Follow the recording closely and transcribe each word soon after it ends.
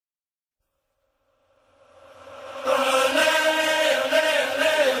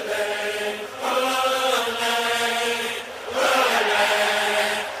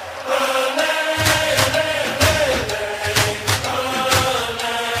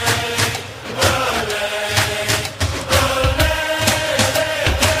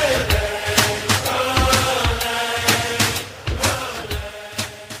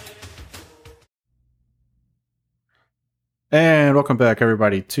back,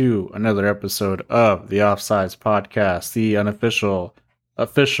 everybody, to another episode of the Offsides Podcast, the official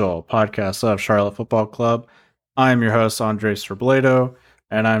podcast of Charlotte Football Club. I am your host, Andres Robledo,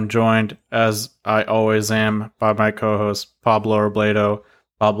 and I'm joined, as I always am, by my co-host, Pablo Robledo.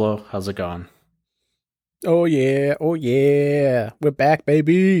 Pablo, how's it going? Oh yeah, we're back,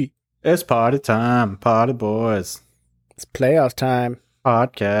 baby. It's party time, party boys. It's playoff time.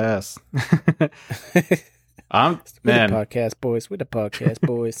 Podcast. We're the podcast boys. We're the podcast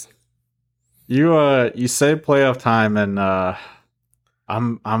boys. You say playoff time, and I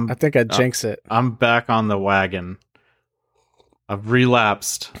think I jinx it. I'm back on the wagon. I've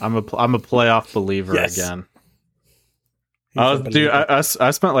relapsed. I'm a playoff believer again. I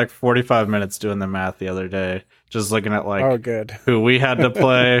spent like 45 minutes doing the math the other day, just looking at who we had to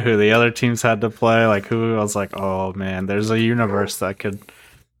play, who the other teams had to play, who I was like, oh man, there's a universe that could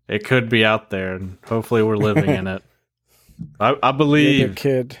be out there, and hopefully we're living in it. I believe.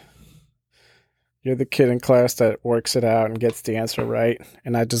 You're the kid in class that works it out and gets the answer right,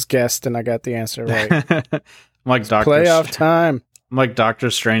 and I just guessed and I got the answer right. I'm like playoff time. I'm like Doctor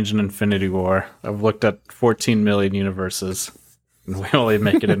Strange in Infinity War. I've looked at 14 million universes, and we only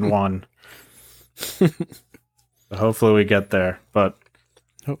make it in one. So hopefully we get there. But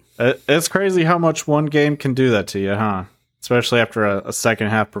it's crazy how much one game can do that to you, huh? Especially after a second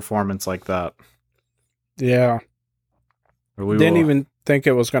half performance like that. Yeah. Didn't even think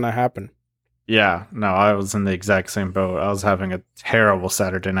it was going to happen. Yeah, no, I was in the exact same boat. I was having a terrible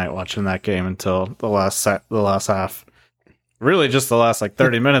Saturday night watching that game until the last half. Really, just the last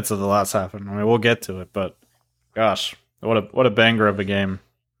 30 minutes of the last half. I mean, we'll get to it, but gosh, what a banger of a game.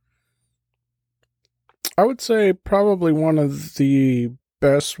 I would say probably one of the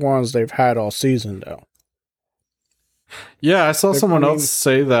best ones they've had all season, though. Yeah, I saw someone else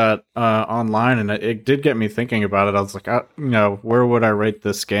say that online, and it did get me thinking about it. I was like, where would I rate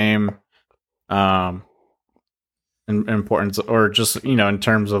this game? In importance, or just in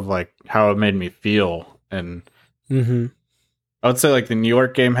terms of how it made me feel, and I would say the New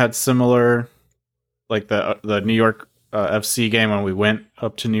York game had similar, the New York FC game when we went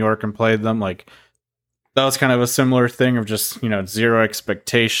up to New York and played them. That was kind of a similar thing of just zero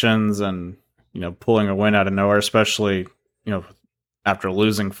expectations and pulling a win out of nowhere, especially after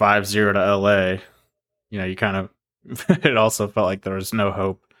losing 5-0 to LA. You kind of it also felt like there was no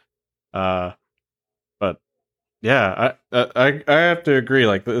hope. But yeah, I have to agree.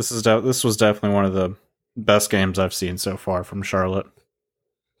 This was definitely one of the best games I've seen so far from Charlotte.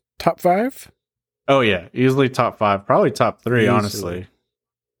 Top 5? Oh yeah, easily top 5, probably top 3, honestly.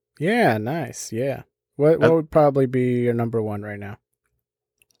 Yeah, nice. Yeah. What would probably be your number 1 right now?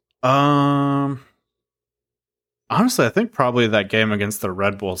 Honestly, I think probably that game against the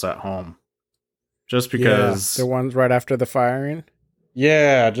Red Bulls at home. Just because the ones right after the firing?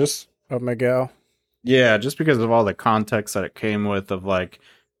 Yeah, just of Miguel. Yeah, just because of all the context that it came with of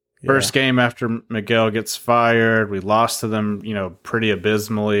first game after Miguel gets fired, we lost to them, pretty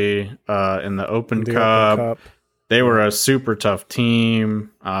abysmally in the Open Cup. They were a super tough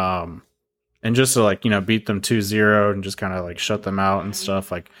team. And just to beat them 2-0 and just kind of shut them out and stuff,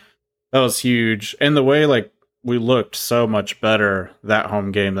 that was huge. And the way we looked so much better that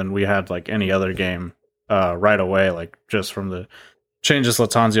home game than we had any other game right away, just from the changes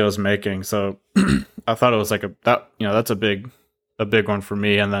Lattanzio was making. So I thought it was that's a big one for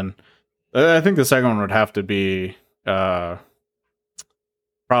me. And then I think the second one would have to be probably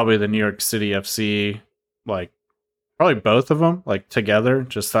the New York City FC, probably both of them together,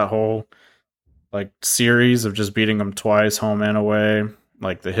 just that whole series of just beating them twice, home and away,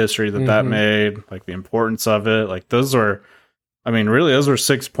 the history that made, the importance of it. Those were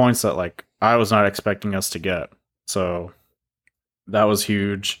 6 points that I was not expecting us to get. So that was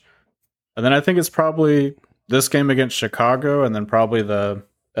huge. And then I think it's probably this game against Chicago, and then probably the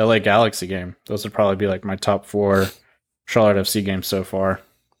LA Galaxy game. Those would probably be my top 4 Charlotte FC games so far.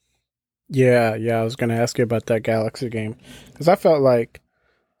 Yeah, I was going to ask you about that Galaxy game, because I felt I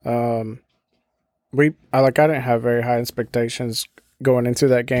didn't have very high expectations going into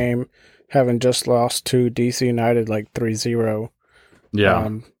that game, having just lost to DC United 3-0. Yeah.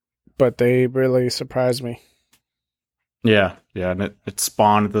 But they really surprised me. Yeah, and it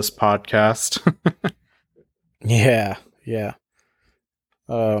spawned this podcast. Yeah.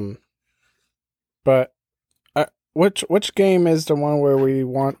 But which game is the one where we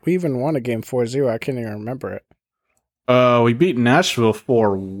even won a game 4-0? I can't even remember it. We beat Nashville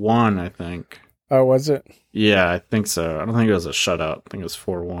 4-1, I think. Oh, was it? Yeah, I think so. I don't think it was a shutout. I think it was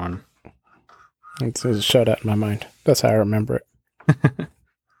 4-1. It's a shutout in my mind. That's how I remember it.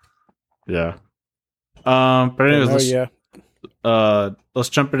 Yeah. But anyways, let's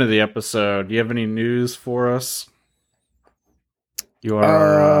jump into the episode. Do you have any news for us? You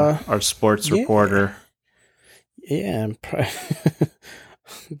are our sports reporter. Yeah, I'm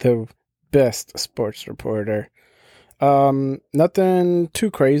the best sports reporter. Nothing too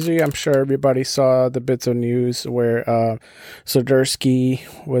crazy. I'm sure everybody saw the bits of news where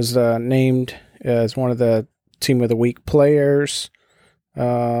Swiderski was named as one of the Team of the Week players.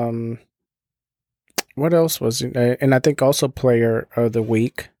 What else was it? And I think also Player of the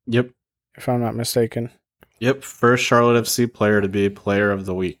Week. Yep. If I'm not mistaken. Yep. First Charlotte FC player to be Player of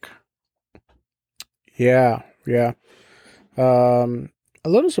the Week. Yeah. A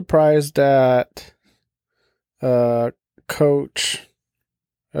little surprised that Coach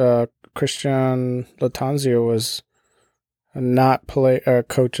Christian Latanzio was not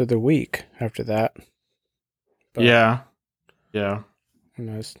Coach of the Week after that. But, yeah.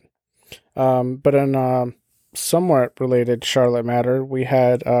 Nice. But in somewhat related Charlotte matter, we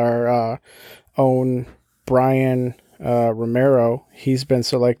had our own Brian Romero. He's been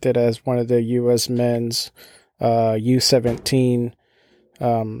selected as one of the U.S. men's U17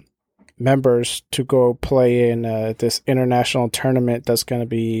 members to go play in this international tournament that's going to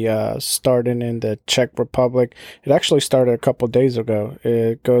be starting in the Czech Republic. It actually started a couple days ago.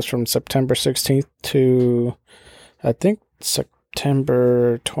 It goes from September 16th to, I think,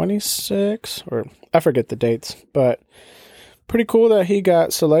 September 26th, or I forget the dates, but pretty cool that he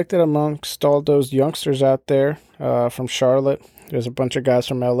got selected amongst all those youngsters out there from Charlotte. There's a bunch of guys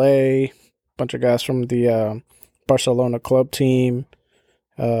from LA, a bunch of guys from the Barcelona club team,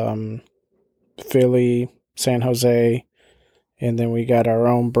 Philly, San Jose, and then we got our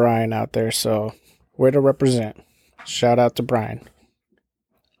own Brian out there. So, way to represent. Shout out to Brian.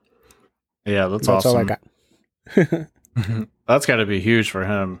 Yeah, that's awesome. All I got. That's got to be huge for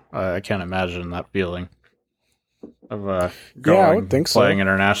him. I can't imagine that feeling of going, I would think playing so.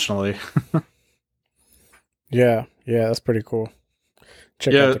 Internationally. Yeah, that's pretty cool.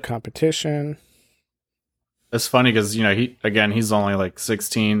 Check out the competition. It's funny because, he's only like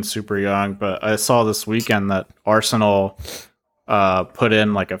 16, super young, but I saw this weekend that Arsenal put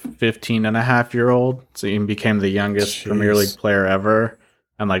in like a 15-and-a-half-year-old, so he became the youngest Premier League player ever.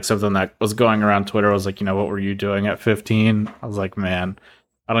 And like something that was going around Twitter was like, what were you doing at 15? I was like, man,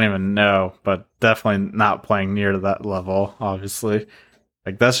 I don't even know, but definitely not playing near to that level, obviously.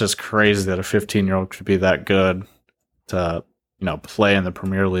 Like, that's just crazy that a 15-year-old could be that good to, play in the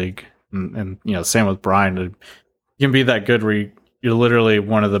Premier League. And same with Brian. You can be that good where you're literally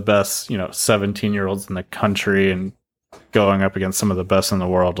one of the best, 17-year-olds in the country and going up against some of the best in the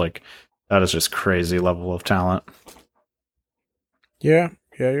world. Like, that is just crazy level of talent. Yeah,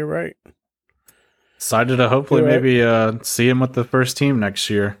 you're right. Excited to hopefully maybe see him with the first team next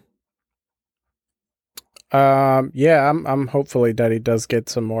year. I'm hopefully that he does get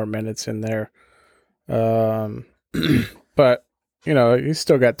some more minutes in there. But he's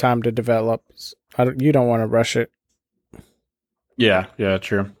still got time to develop. You don't want to rush it. Yeah,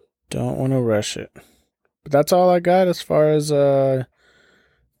 true. Don't want to rush it. But that's all I got as far as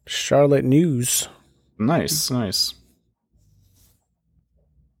Charlotte news. Nice.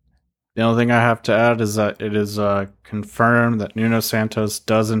 The only thing I have to add is that it is confirmed that Nuno Santos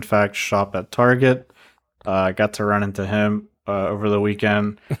does in fact shop at Target. I got to run into him over the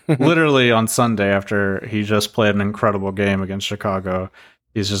weekend, literally on Sunday after he just played an incredible game against Chicago.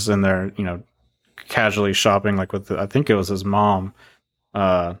 He's just in there, casually shopping, like with I think it was his mom.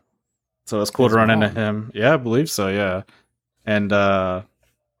 So it's cool to run into him. Yeah, I believe so. Yeah, and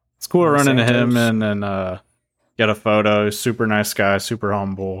it's cool to run into him and get a photo. Super nice guy, super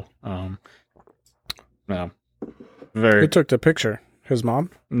humble. Who took the picture? His mom?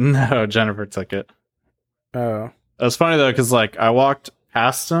 No, Jennifer took it. Oh. It was funny though, because like I walked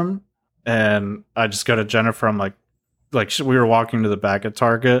past him and I just go to Jennifer. I'm like we were walking to the back of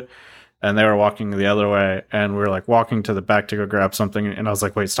Target and they were walking the other way, and we were like walking to the back to go grab something, and I was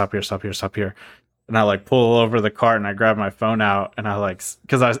like, wait, stop here. And I like pull over the cart and I grab my phone out and I like,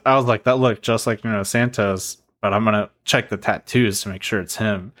 because I was like, that looked just like Santos, but I'm gonna check the tattoos to make sure it's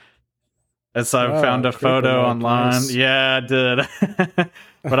him. And so I found a photo online. Nice. Yeah, I did.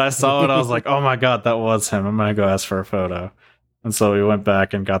 But I saw it. I was like, oh my God, that was him. I'm going to go ask for a photo. And so we went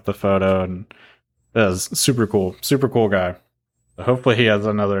back and got the photo, and it was super cool. Super cool guy. Hopefully he has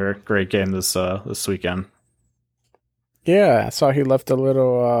another great game this weekend. Yeah, I saw he left a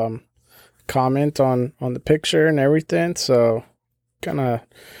little comment on the picture and everything. So kind of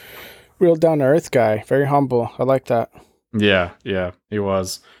real down to earth guy. Very humble. I like that. Yeah, he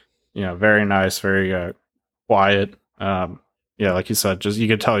was. Very nice, very quiet. Yeah, like you said, just you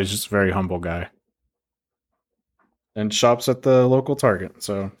could tell he's just a very humble guy. and shops at the local Target.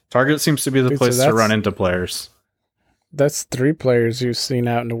 So Target seems to be the place to run into players. That's 3 players you've seen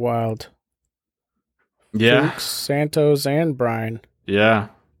out in the wild. Yeah. Fuchs, Santos, and Brian. Yeah.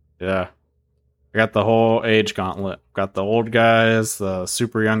 I got the whole age gauntlet. Got the old guys, the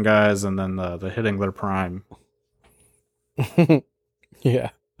super young guys, and then the hitting their prime. Yeah.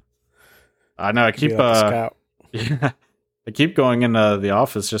 I know. I keep scout. Yeah. I keep going into the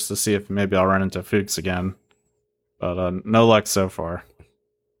office just to see if maybe I'll run into Fuchs again. But no luck so far.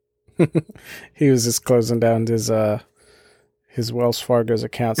 He was just closing down his Wells Fargo's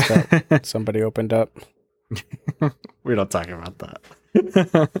accounts that somebody opened up. We don't talk about that.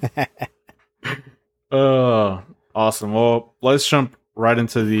 Oh, awesome. Well, let's jump right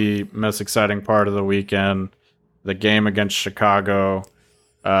into the most exciting part of the weekend, the game against Chicago.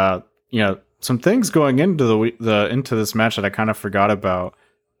 Some things going into into this match that I kind of forgot about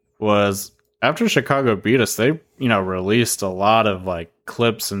was after Chicago beat us, they released a lot of like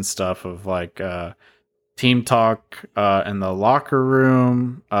clips and stuff of like team talk in the locker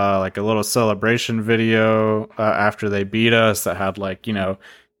room, like a little celebration video after they beat us that had like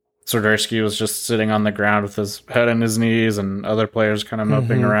Swiderski was just sitting on the ground with his head in his knees and other players kind of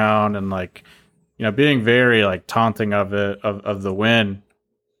moping around and like being very like taunting of the win.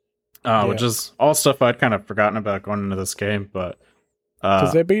 Which is all stuff I'd kind of forgotten about going into this game, but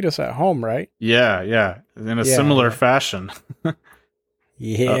because they beat us at home, right? Yeah, in a similar fashion.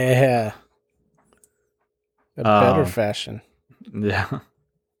 Yeah, a better fashion. Yeah,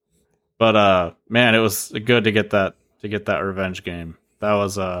 but man, it was good to get that revenge game. That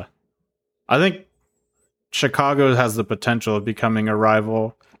was I think Chicago has the potential of becoming a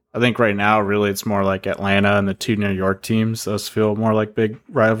rival. I think right now, really, it's more like Atlanta and the 2 New York teams. Those feel more like big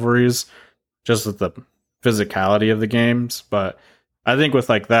rivalries, just with the physicality of the games. But I think with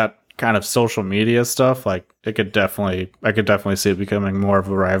like that kind of social media stuff, like I could definitely see it becoming more of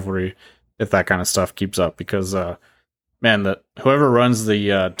a rivalry if that kind of stuff keeps up. Because whoever runs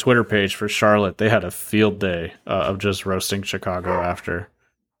the Twitter page for Charlotte, they had a field day of just roasting Chicago after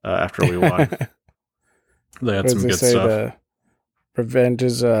we won. They had some good stuff. Revenge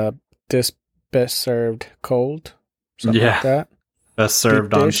is best served cold. Something like that. Best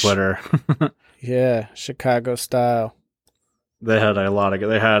served on Twitter. Yeah, Chicago style. They had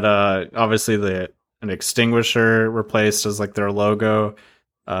they had obviously an extinguisher replaced as like their logo,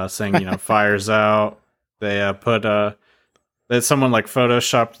 saying fires out. They someone like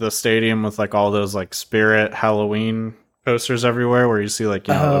photoshopped the stadium with like all those like Spirit Halloween posters everywhere where you see like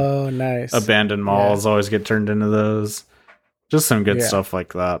nice abandoned malls always get turned into those. Just some good stuff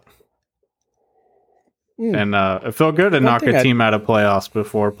like that. And it felt good to knock a team out of playoffs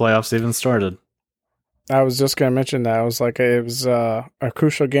before playoffs even started. I was just going to mention that. I was like, it was a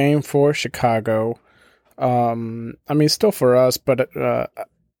crucial game for Chicago. I mean, still for us, but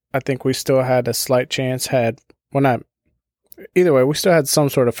I think we still had a slight chance either way, we still had some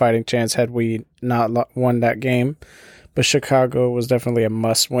sort of fighting chance had we not won that game. But Chicago was definitely a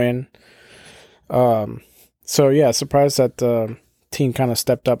must win. So yeah, surprised that the team kind of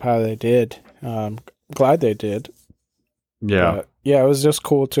stepped up how they did. Glad they did. Yeah. But yeah, it was just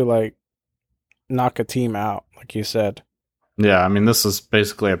cool to like knock a team out, like you said. Yeah, I mean, this is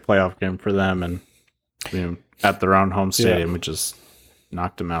basically a playoff game for them, and at their own home stadium, we just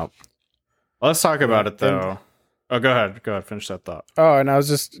knocked them out. Let's talk about it though. Go ahead, finish that thought. Oh, and I was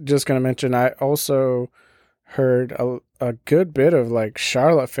just going to mention, I also heard a good bit of like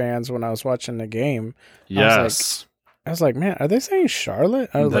Charlotte fans when I was watching the game. Yes. I was like, man, are they saying Charlotte?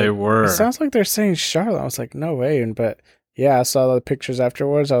 They were. It sounds like they're saying Charlotte. I was like, no way. But yeah, I saw the pictures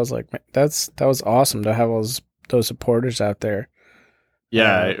afterwards. I was like, man, that was awesome to have those supporters out there.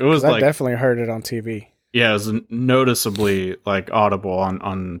 Yeah, it was like, I definitely heard it on TV. Yeah, it was noticeably like audible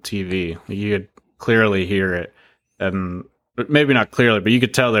on TV. You could clearly hear it, and maybe not clearly, but you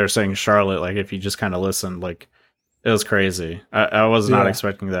could tell they were saying Charlotte. Like if you just kind of listened, like it was crazy. I was not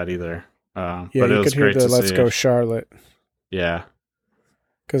expecting that either. But it was great to see. Let's go Charlotte. Yeah.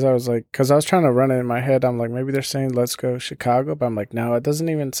 Because I was trying to run it in my head. I'm like, maybe they're saying let's go Chicago, but I'm like, no, it doesn't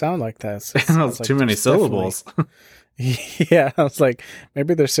even sound like that. It's too many syllables. Yeah, I was like,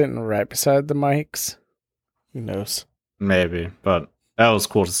 maybe they're sitting right beside the mics. Who knows? Maybe, but that was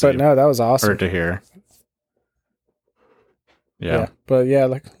cool to see. But no, that was awesome. Or to hear. Yeah. But yeah,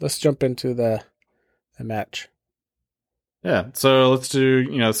 let's jump into the match. Yeah, so let's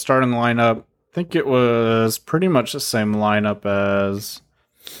do, starting the lineup. I think it was pretty much the same lineup as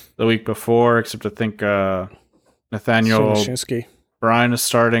the week before, except I think Nathaniel Bryan is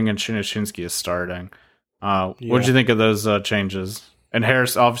starting and Shinshinsky is starting. What did you think of those changes? And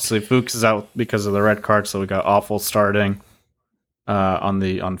Harris, obviously, Fuchs is out because of the red card, so we got Awful starting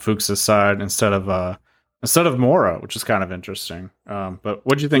on Fuchs' side instead of Mora, which is kind of interesting. But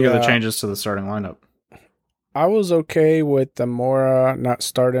what do you think of the changes to the starting lineup? I was okay with the Mora not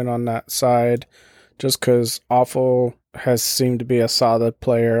starting on that side, just because Awful has seemed to be a solid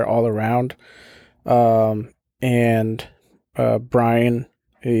player all around, and Brian,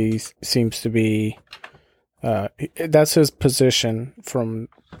 he seems to be. That's his position from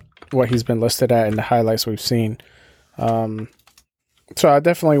what he's been listed at in the highlights we've seen. So I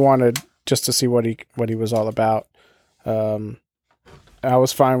definitely wanted just to see what he was all about. I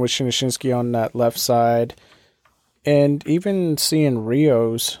was fine with Shinshinsky on that left side, and even seeing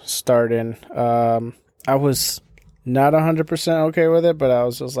Rios starting, I was not 100% okay with it, but I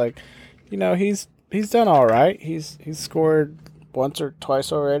was just like, he's done all right. He's scored once or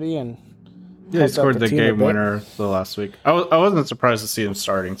twice already, and yeah, he scored the game winner the last week. I wasn't surprised to see him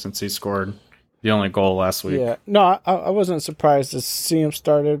starting since he scored the only goal last week. Yeah, no, I wasn't surprised to see him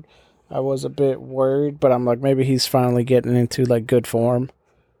started. I was a bit worried, but I'm like, maybe he's finally getting into like good form.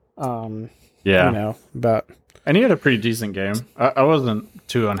 Yeah, but and he had a pretty decent game. I wasn't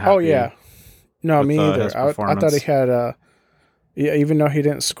too unhappy. Oh yeah, no, me either. I thought he had even though he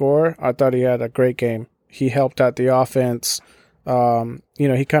didn't score, I thought he had a great game. He helped out the offense.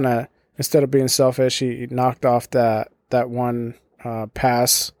 He kind of, instead of being selfish, he knocked off that one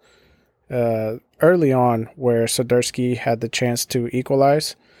pass early on where Soderski had the chance to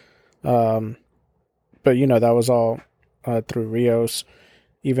equalize. But that was all through Rios,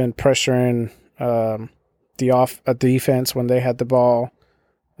 even pressuring the defense when they had the ball.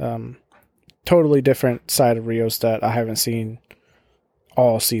 Totally different side of Rios that I haven't seen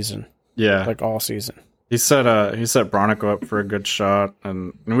all season. Yeah, like all season. He set Bronico up for a good shot,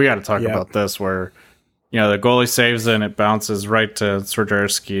 and we got to talk about this where the goalie saves it and it bounces right to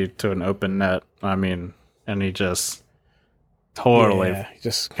Swiderski to an open net. I mean, and he just totally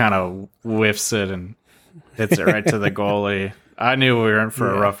just kind of whiffs it and hits it right to the goalie. I knew we were in for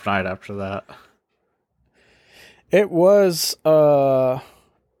a rough night after that. It was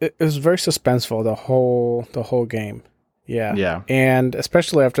it was very suspenseful the whole game. Yeah. And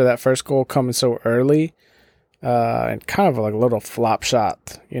especially after that first goal coming so early, and kind of like a little flop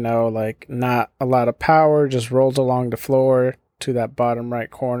shot, like not a lot of power, just rolls along the floor to that bottom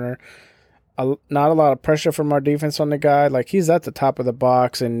right corner. Not a lot of pressure from our defense on the guy. Like, he's at the top of the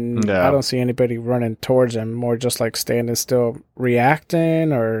box, and I don't see anybody running towards him, more just like standing still,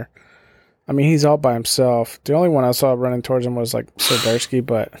 reacting, or, I mean, he's all by himself. The only one I saw running towards him was like Soderski,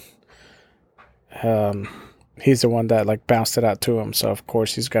 but he's the one that like bounced it out to him, so of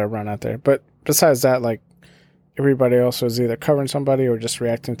course he's got to run out there. But besides that, like, everybody else was either covering somebody or just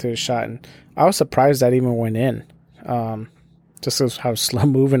reacting to the shot, and I was surprised that even went in. Just how slow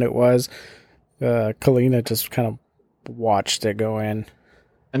moving it was. Kalina just kind of watched it go in,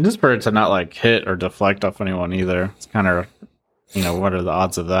 and just for it to not like hit or deflect off anyone either. It's kind of, what are the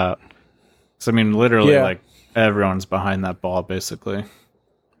odds of that? So I mean, literally, like, everyone's behind that ball basically.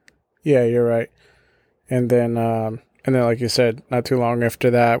 Yeah, you're right. And then, like you said, not too long after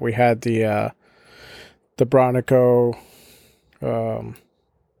that, we had the Bronico.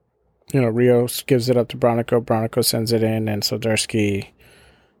 Rios gives it up to Bronico. Bronico sends it in, and Soderski,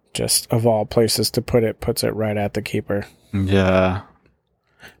 just of all places to put it, puts it right at the keeper. Yeah.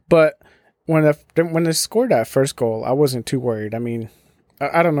 But when they scored that first goal, I wasn't too worried. I mean,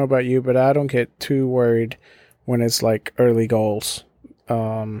 I don't know about you, but I don't get too worried when it's like early goals.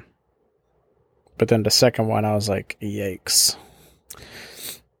 But then the second one, I was like, yikes.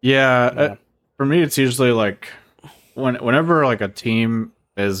 Yeah. For me, it's usually like whenever like a team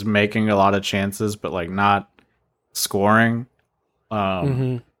is making a lot of chances but like not scoring,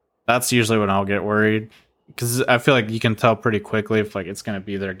 that's usually when I'll get worried, because I feel like you can tell pretty quickly if like it's going to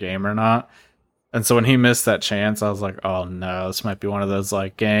be their game or not. And so when he missed that chance, I was like, oh no, this might be one of those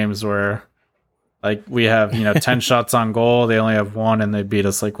like games where like we have 10 shots on goal, they only have one, and they beat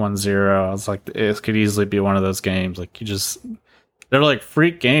us like 1-0. I was like, it could easily be one of those games. Like, they're like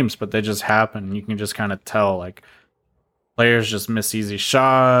freak games, but they just happen. You can just kind of tell, like, players just miss easy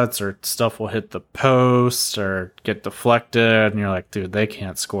shots, or stuff will hit the post or get deflected, and you're like, dude, they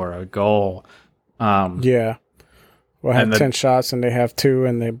can't score a goal. We'll have 10 shots, and they have 2,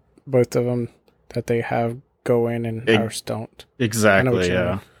 and both of them that they have go in, and ours don't. Exactly,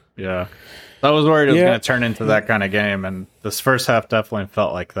 yeah. I was worried it was going to turn into that kind of game, and this first half definitely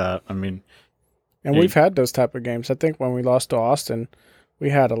felt like that. I mean, and we've had those type of games. I think when we lost to Austin,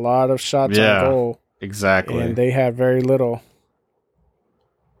 we had a lot of shots on goal. Exactly. And they had very little.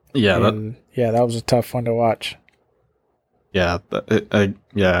 Yeah. That was a tough one to watch. Yeah,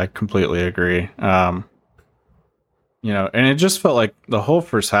 I completely agree. And it just felt like the whole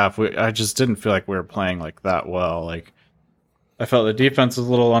first half, I just didn't feel like we were playing like that well. Like, I felt the defense was a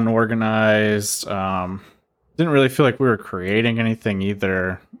little unorganized. Didn't really feel like we were creating anything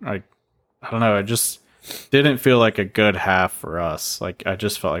either. I don't know. It just didn't feel like a good half for us. Like, I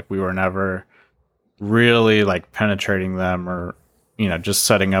just felt like we were never really like penetrating them or, just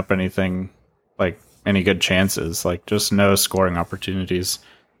setting up anything like any good chances. Like, just no scoring opportunities.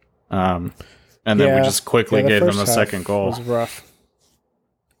 And then we just quickly gave them a second goal. Was rough.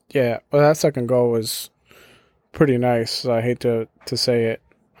 Yeah, well, that second goal was pretty nice. I hate to say it.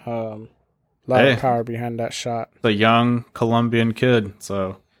 A lot of power behind that shot. The young Colombian kid,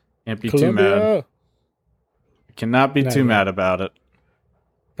 so can't be too mad. Cannot be too mad about it.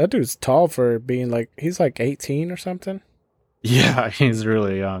 That dude's tall for being like, he's like 18 or something. Yeah, he's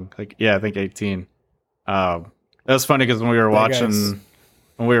really young. Like, yeah, I think 18. It was funny because when we were watching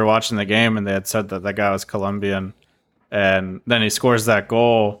the game and they had said that guy was Colombian, and then he scores that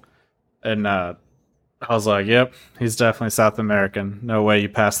goal, and I was like, yep, he's definitely South American. No way you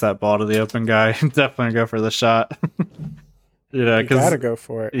pass that ball to the open guy. Definitely go for the shot. You gotta go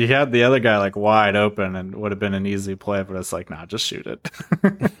for it. He had the other guy like wide open and would have been an easy play, but it's like, nah, just shoot it.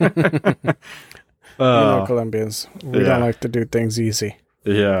 Colombians, we don't like to do things easy.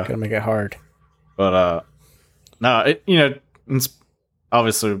 Yeah, gotta make it hard. But no, it's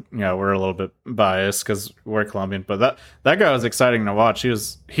obviously, we're a little bit biased because we're Colombian, but that guy was exciting to watch.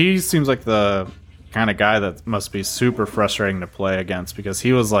 He seems like the kind of guy that must be super frustrating to play against because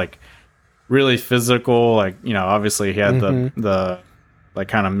he was like really physical. Like, obviously he had the like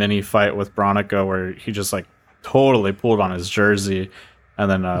kind of mini fight with Bronico where he just like totally pulled on his jersey, and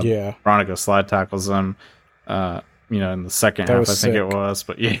then Bronico slide tackles him. In the second half, I think it was,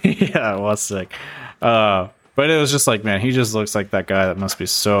 but yeah, it was sick. But it was just like, man, he just looks like that guy that must be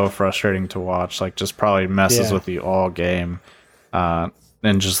so frustrating to watch. Like, just probably messes with you all game,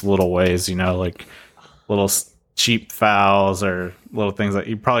 in just little ways, like little cheap fouls or little things that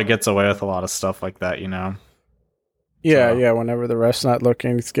he probably gets away with a lot of stuff like that, Yeah, whenever the ref's not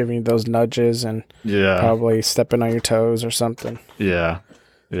looking, he's giving you those nudges and probably stepping on your toes or something. Yeah.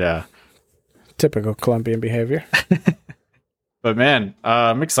 Typical Colombian behavior. But man,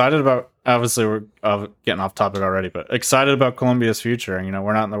 I'm excited about, obviously we're getting off topic already, but excited about Colombia's future. And,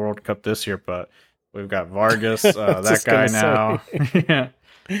 we're not in the World Cup this year, but we've got Vargas, that guy now. Yeah.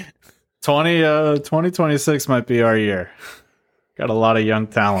 2026 might be our year. Got a lot of young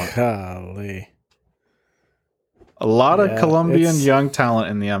talent. Golly. A lot of Colombian young talent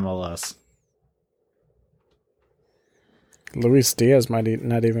in the MLS. Luis Diaz might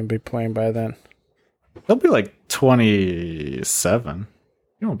not even be playing by then. He'll be like 27.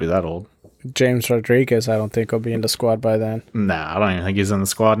 He won't be that old. James Rodriguez, I don't think will be in the squad by then. Nah, I don't even think he's in the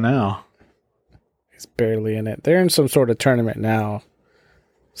squad now. He's barely in it. They're in some sort of tournament now.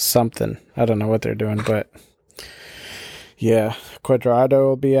 Something. I don't know what they're doing, but yeah. Cuadrado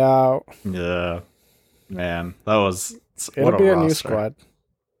will be out. Yeah. Man, it'll be a new squad.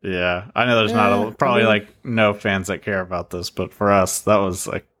 Yeah. I know there's probably like no fans that care about this, but for us, that was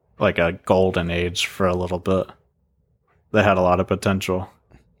like a golden age for a little bit. They had a lot of potential.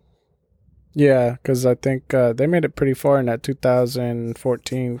 Yeah, because I think they made it pretty far in that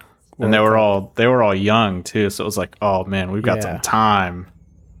 2014 and they were all young too, so it was like, oh man, we've got some time.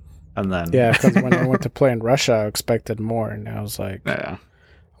 And then because when I went to play in Russia, I expected more, and I was like,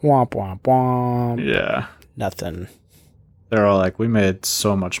 womp womp womp. Yeah, nothing. They're all like, we made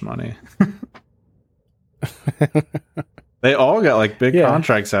so much money. They all got like big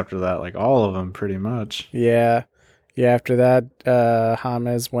contracts after that, like all of them pretty much. Yeah. After that,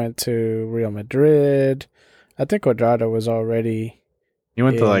 James went to Real Madrid. I think Cuadrado was already. He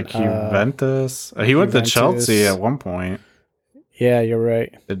went to like Juventus. He went to Chelsea at one point. Yeah, you're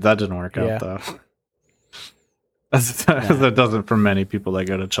right. That didn't work out though. That doesn't for many people that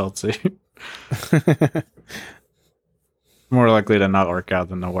go to Chelsea. More likely to not work out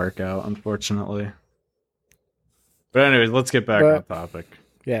than to work out, unfortunately. But anyways, let's get back on topic.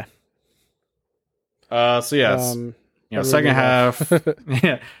 Yeah. So yes, second half.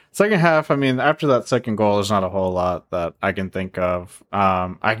 Second half. I mean, after that second goal, there's not a whole lot that I can think of.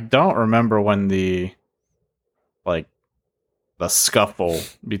 I don't remember when the scuffle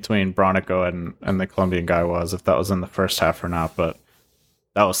between Bronico and the Colombian guy was, if that was in the first half or not, but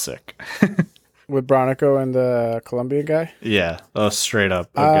that was sick. With Bronico and the Colombian guy? Yeah, that was straight up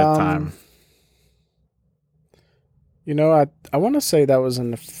a good time. I want to say that was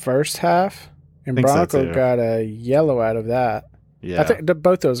in the first half, and Bronico got a yellow out of that. Yeah. I think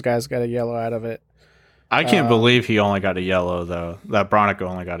both those guys got a yellow out of it. I can't believe he only got a yellow though. That Bronico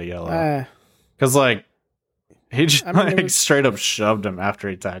only got a yellow because like he just straight up shoved him after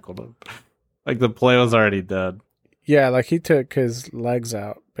he tackled him. Like the play was already dead. Yeah, like he took his legs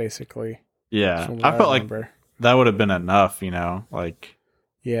out basically. Yeah, I felt like that would have been enough. Like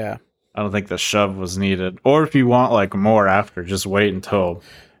yeah. I don't think the shove was needed. Or if you want like more after, just wait until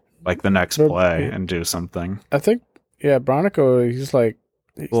like the next play and do something. I think Bronico, he's fiery.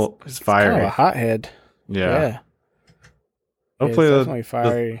 Kind of a hothead. Yeah. Hopefully definitely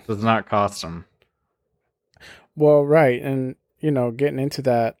fiery. Does not cost him. Well, right, and getting into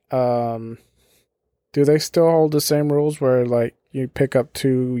that, do they still hold the same rules where like you pick up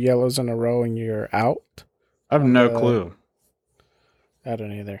 2 yellows in a row and you're out? I have no clue. I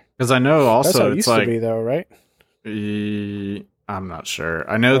don't either. Because I know also that's how it it's used like to be though, right? I'm not sure.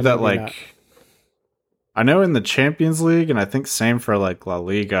 I know that like not. I know in the Champions League, and I think same for like La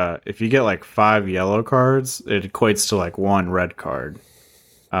Liga, if you get like 5 yellow cards, it equates to like 1 red card,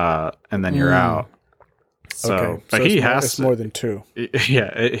 and then you're out. So, okay. But he has more than 2.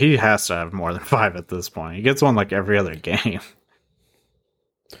 Yeah, he has to have more than 5 at this point. He gets one like every other game.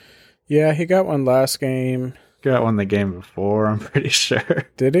 Yeah, he got one last game. Got one the game before, I'm pretty sure.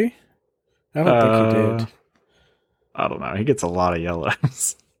 Did he? I don't think he did. I don't know. He gets a lot of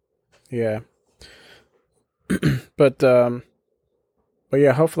yellows. Yeah. But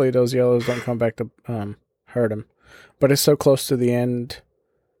yeah, hopefully those yellows don't come back to hurt him. But it's so close to the end,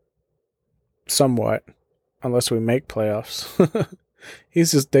 somewhat, unless we make playoffs.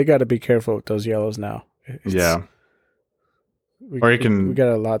 They got to be careful with those yellows now. We got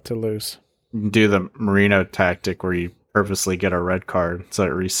a lot to lose. Do the Marino tactic where you purposely get a red card so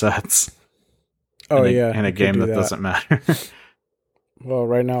it resets. In a game that doesn't matter. Well,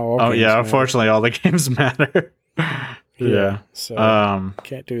 right now, all games matter. Unfortunately, all the games matter. Yeah. So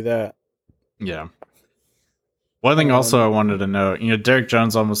can't do that. Yeah. One thing also I wanted to note, Derek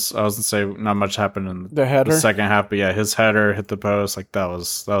Jones I was gonna say not much happened in the second half, but yeah, his header hit the post. Like that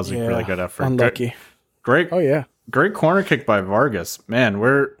was a really good effort. Unlucky. Great. Oh yeah. Great corner kick by Vargas. Man,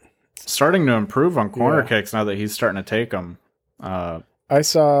 we're starting to improve on corner kicks now that he's starting to take them. I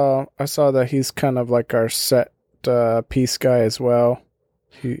saw that he's kind of like our set piece guy as well.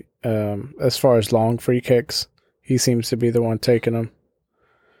 He, as far as long free kicks, he seems to be the one taking them.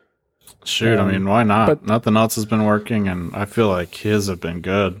 Shoot, I mean, why not? But nothing else has been working, and I feel like his have been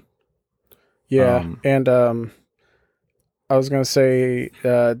good. Yeah, and I was gonna say,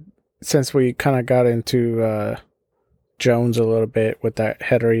 since we kind of got into Jones a little bit with that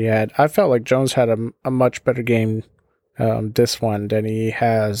header he had, I felt like Jones had a much better game this one than he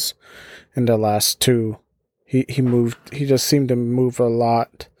has in the last 2. He just seemed to move a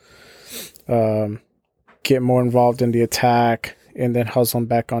lot, get more involved in the attack, and then hustling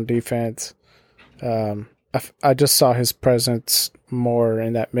back on defense. I just saw his presence more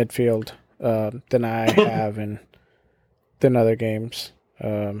in that midfield than I have than other games.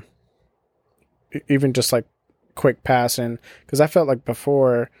 Even just like quick passing, because I felt like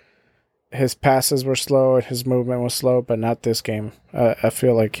before his passes were slow and his movement was slow, but not this game. I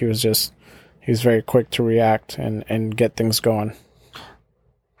feel like he was very quick to react and get things going.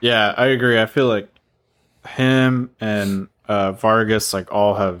 Yeah, I agree. I feel like him and Vargas like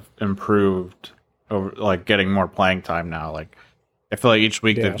all have improved over, like getting more playing time now. Like I feel like each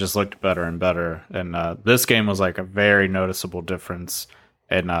week they've just looked better and better. And this game was like a very noticeable difference.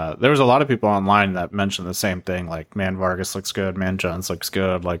 And there was a lot of people online that mentioned the same thing. Like, man, Vargas looks good. Man, Jones looks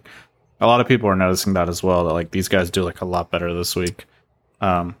good. Like a lot of people are noticing that as well. That like these guys do like a lot better this week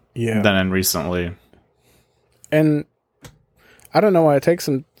than in recently. And I don't know why it takes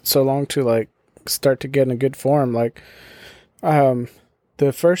them so long to like start to get in a good form. Like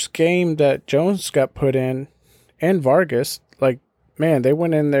the first game that Jones got put in and Vargas, like, man, they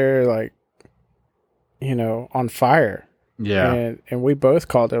went in there like, on fire. Yeah. And we both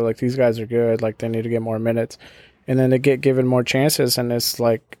called it like, these guys are good, like they need to get more minutes. And then they get given more chances and it's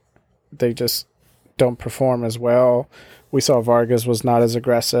like they just don't perform as well. We saw Vargas was not as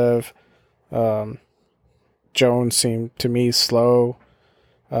aggressive. Jones seemed to me slow.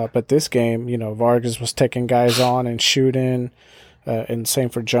 But this game, Vargas was taking guys on and shooting. And same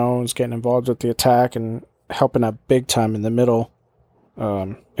for Jones, getting involved with the attack and helping out big time in the middle.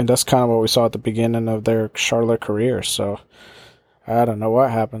 And that's kind of what we saw at the beginning of their Charlotte career. So I don't know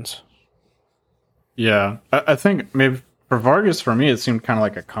what happens. Yeah, I think maybe for Vargas, for me, it seemed kind of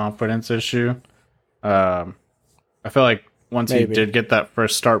like a confidence issue. I feel like once he did get that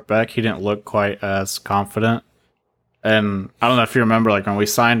first start back, he didn't look quite as confident. And I don't know if you remember, like when we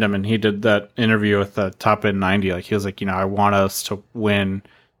signed him and he did that interview with the Top End 90, like he was like, I want us to win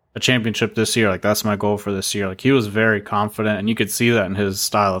a championship this year. Like, that's my goal for this year. Like, he was very confident, and you could see that in his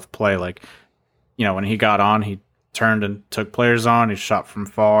style of play. Like, when he got on, he turned and took players on. He shot from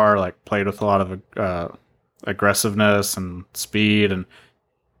far, like played with a lot of aggressiveness and speed. And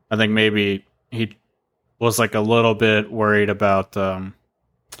I think maybe he was like a little bit worried about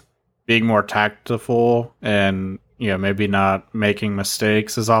being more tactful and maybe not making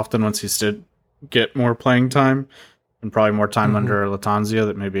mistakes as often once he did get more playing time and probably more time under Lattanzio.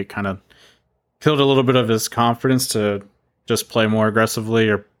 That maybe it kind of killed a little bit of his confidence to just play more aggressively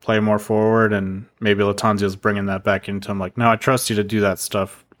or play more forward, and maybe Lattanzio's bringing that back into him. Like, no, I trust you to do that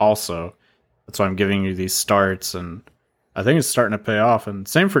stuff also. That's why I'm giving you these starts, and I think it's starting to pay off. And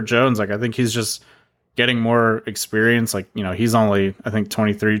same for Jones. Like, I think he's just getting more experience. Like, he's only, I think,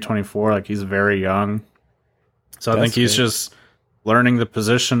 23, 24. Like, he's very young. So I think he's just learning the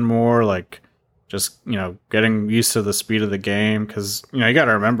position more, like, just, getting used to the speed of the game. Because, you got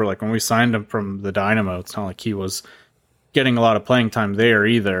to remember, like, when we signed him from the Dynamo, it's not like he was getting a lot of playing time there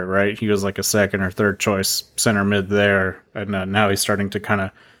either, right? He was like a second or third choice center mid there, and now he's starting to kind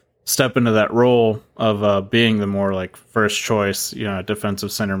of step into that role of being the more like first choice, defensive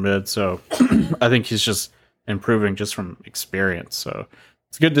center mid. So I think he's just improving just from experience. So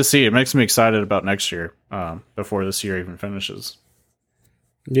it's good to see. It makes me excited about next year before this year even finishes.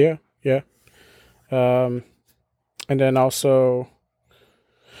 Yeah. And then also,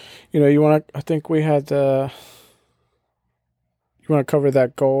 I think we had you want to cover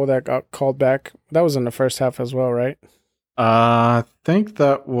that goal that got called back? That was in the first half as well, right? I think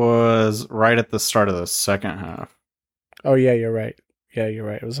that was right at the start of the second half. Oh, yeah, you're right.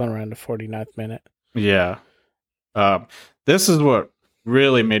 It was on around the 49th minute. Yeah. This is what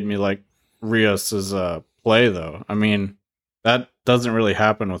really made me like Rios' play, though. I mean, that doesn't really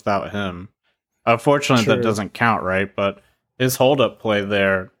happen without him. Unfortunately, that doesn't count, right? But his hold-up play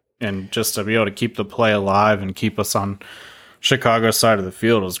there, and just to be able to keep the play alive and keep us on Chicago's side of the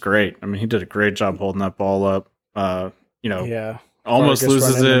field was great. I mean, he did a great job holding that ball up. Almost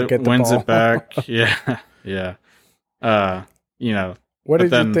loses it, wins it back. Yeah. What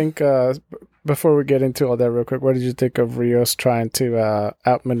did you think, before we get into all that real quick, what did you think of Rios trying to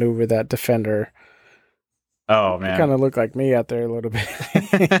outmaneuver that defender? Oh, man. Kind of looked like me out there a little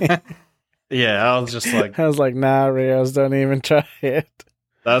bit. Yeah, I was just like... I was like, nah, Rios, don't even try it.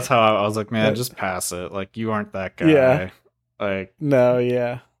 That's how I was like, man, just pass it. Like, you aren't that guy. Yeah. Like... No,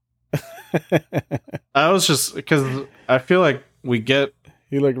 yeah. I was just... Because I feel like we get...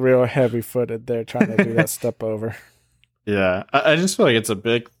 You look real heavy-footed there trying to do that step over. Yeah. I just feel like it's a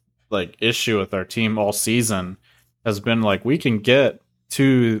big like issue with our team all season has been like we can get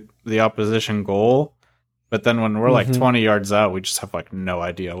to the opposition goal, but then when we're like 20 yards out, we just have like no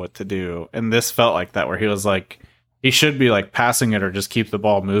idea what to do. And this felt like that, where he was like, he should be like passing it or just keep the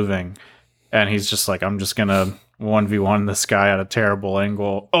ball moving. And he's just like, I'm just going to 1v1 this guy at a terrible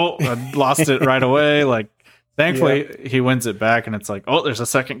angle. Oh, I lost it right away. Like, thankfully he wins it back, and it's like, oh, there's a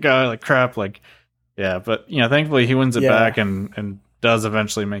second guy. Like, crap. Like, yeah, but thankfully he wins it back and does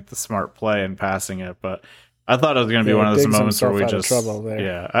eventually make the smart play in passing it. But I thought it was going to be one of those moments where we just,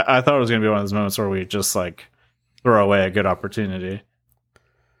 I thought it was going to be one of those moments where we just like throw away a good opportunity.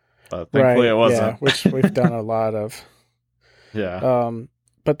 But thankfully it wasn't. Yeah, which we've done a lot of. Yeah.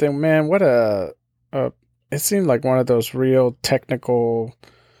 But then, man, what it seemed like one of those real technical,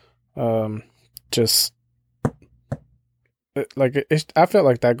 just like I felt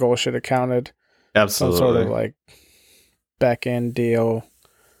like that goal should have counted. Absolutely. Some sort of like back end deal.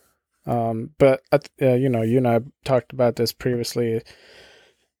 But you and I talked about this previously.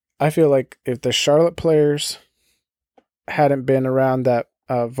 I feel like if the Charlotte players hadn't been around that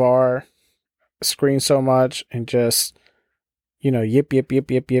VAR screen so much and just yip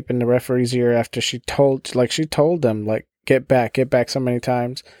in the referee's ear after she told them like get back so many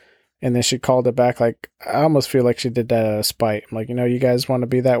times, and then she called it back. Like, I almost feel like she did that out of spite. I'm like, you guys want to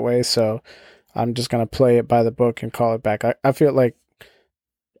be that way, so I'm just gonna play it by the book and call it back. I feel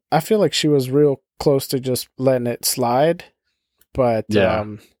like she was real close to just letting it slide, but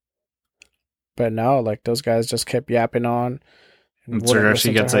but no, like those guys just kept yapping on. And so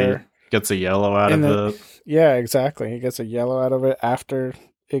she gets a yellow out of it. Yeah, exactly. He gets a yellow out of it after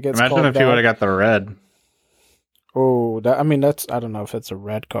it gets. Imagine if he would have got the red. Oh, that's I don't know if it's a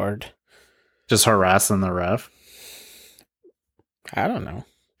red card. Just harassing the ref. I don't know.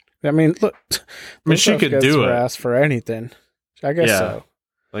 I mean, look. She could do it. Harassed for anything. I guess so.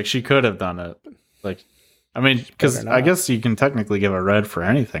 Like, she could have done it. Like, because I guess you can technically give a red for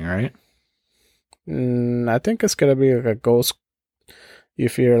anything, right? I think it's gonna be like a goal.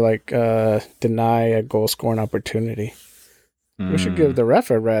 If you're like deny a goal scoring opportunity. We should give the ref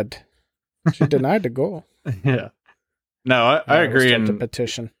a red. She denied the goal. Yeah. No, I agree. And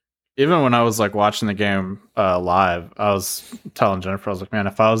petition. Even when I was like watching the game live, I was telling Jennifer, I was like, man,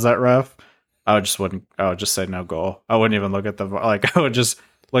 if I was that ref, I would just say no goal. I wouldn't even look at I would just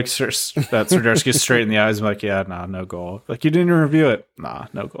look that Swiderski straight in the eyes and be like, yeah, nah, no goal. Like, you didn't even review it. Nah,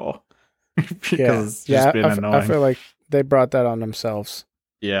 no goal. Because it's just being annoying. I feel like they brought that on themselves.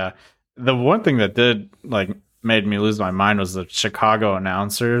 Yeah. The one thing that did made me lose my mind was the Chicago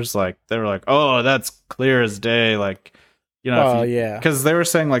announcers. Like, they were like, oh, that's clear as day. Like, you know, because they were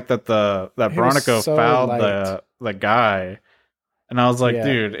saying like that Bronico fouled the guy. And I was like,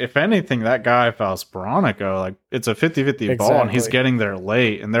 dude, if anything, that guy fouls Bronico. Like, it's a 50-50 ball, and he's getting there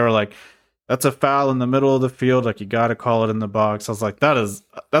late. And they were like, that's a foul in the middle of the field. Like, you got to call it in the box. I was like,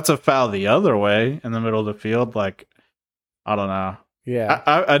 that's a foul the other way in the middle of the field. Like, I don't know. Yeah.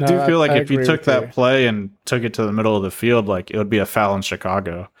 I do feel like if you took that play and took it to the middle of the field, like, it would be a foul in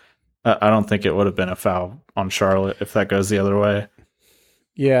Chicago. I don't think it would have been a foul on Charlotte if that goes the other way.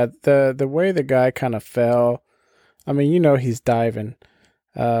 Yeah, the way the guy kind of fell, I mean, you know he's diving,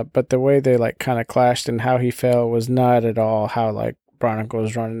 but the way they like kind of clashed and how he fell was not at all how like Bronico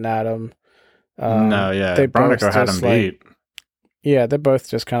was running at him. Bronico had him beat. Yeah, they both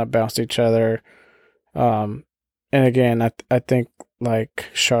just kind of bounced each other. And again, I think like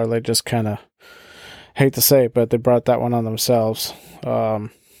Charlotte just kind of, hate to say it, but they brought that one on themselves.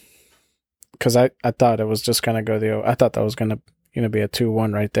 Because I thought it was just going to go I thought that was going to be a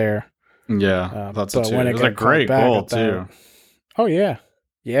 2-1 right there. Yeah, that's it was a great goal too. Oh yeah,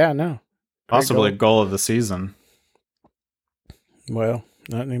 no, possibly a goal of the season. Well,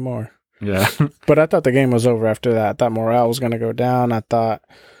 not anymore. Yeah, but I thought the game was over after that. I thought morale was going to go down. I thought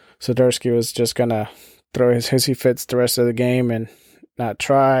Swiderski was just going to throw his hissy fits the rest of the game and not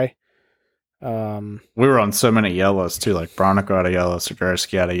try. We were on so many yellows too. Like Bronico had a yellow,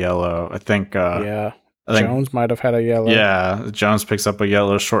 Swiderski had a yellow. I think Jones might have had a yellow. Yeah, Jones picks up a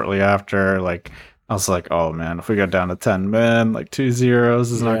yellow shortly after. Like, I was like, oh man, if we go down to 10 men, like 2-0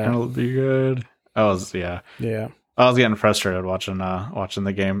 is not going to be good. I was getting frustrated watching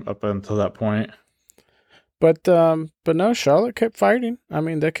the game up until that point. But no, Charlotte kept fighting. I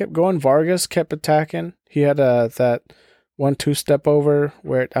mean, they kept going. Vargas kept attacking. He had that 1-2 step over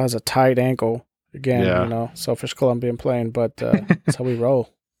where that was a tight ankle. Again, you know, selfish Colombian playing, but that's how we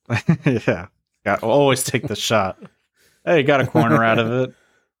roll. Yeah. Always take the shot. Hey, got a corner out of it.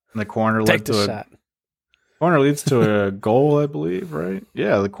 And the corner led to shot. Corner leads to a goal, I believe, right?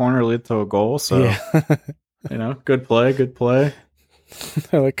 Yeah, the corner led to a goal. So, you know, good play.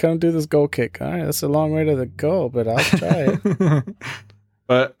 They're like, come do this goal kick. All right, that's a long way to the goal, but I'll try it.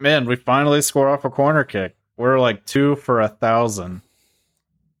 But man, we finally score off a corner kick. We're like 2 for 1,000.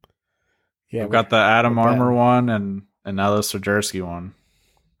 Yeah, we've got the Adam Armour one and now the Swiderski one.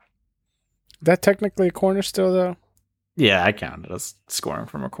 That technically a corner still, though? Yeah, I count it as scoring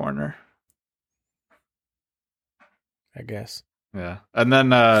from a corner. I guess. Yeah. And then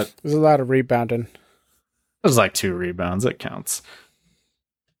there's a lot of rebounding. There's like 2 rebounds. It counts.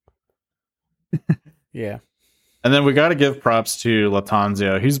 Yeah. And then we got to give props to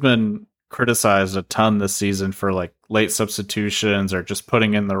Lattanzio. He's been criticized a ton this season for like late substitutions or just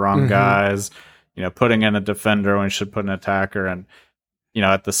putting in the wrong guys, you know, putting in a defender when he should put an attacker. And you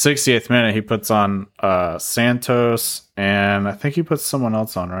know, at the 68th minute, he puts on Santos, and I think he puts someone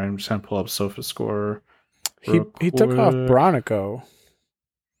else on, right? I'm just going to pull up SofaScore. He took off Bronico.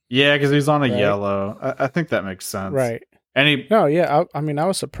 Yeah, because he's on a yellow. I think that makes sense. Right. And I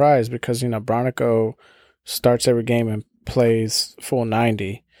was surprised because, you know, Bronico starts every game and plays full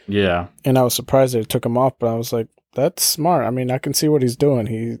 90. Yeah. And I was surprised that it took him off, but I was like, that's smart. I mean, I can see what he's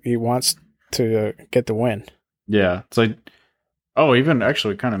doing. He wants to get the win. Yeah. It's like... Oh, even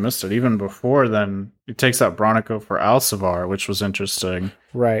actually kind of missed it. Even before then, he takes out Bronico for Alcivar, which was interesting.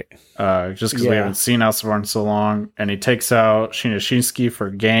 Right. Just because we haven't seen Alcivar in so long. And he takes out Shinashinsky for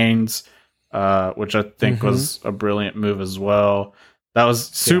Gaines, which I think was a brilliant move as well. That was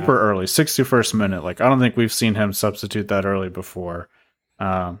super early, 61st minute. Like, I don't think we've seen him substitute that early before.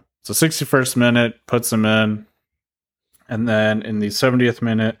 So 61st minute, puts him in. And then in the 70th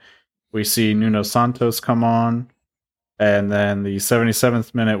minute, we see Nuno Santos come on. And then the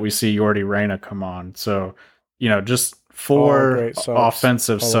 77th minute, we see Jordi Reyna come on. So, you know, just 4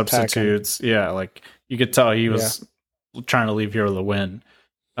 offensive substitutes. Attacking. Yeah, like you could tell he was trying to leave here with a win.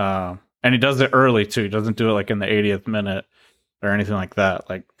 And he does it early, too. He doesn't do it like in the 80th minute or anything like that.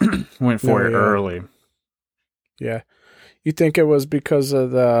 Like, went for it early. Yeah. You think it was because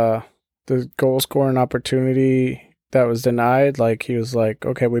of the goal scoring opportunity that was denied? Like, he was like,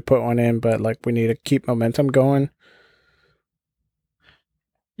 okay, we put one in, but like we need to keep momentum going.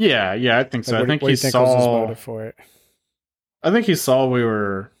 Yeah, I think so. Like, I think what do he you think was his saw. motive for it? I think he saw we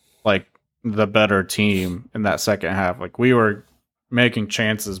were like the better team in that second half. Like we were making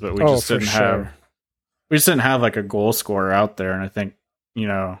chances, but we just didn't have. We just didn't have like a goal scorer out there. And I think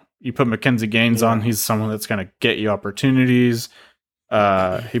you put Mackenzie Gaines on. He's someone that's going to get you opportunities.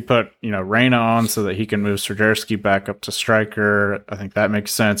 He put Reyna on so that he can move Swiderski back up to striker. I think that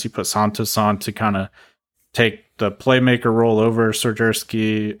makes sense. He put Santos on to kind of take the playmaker role over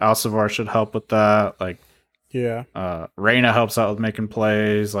Swiderski. Alcivar should help with that. Like, Reyna helps out with making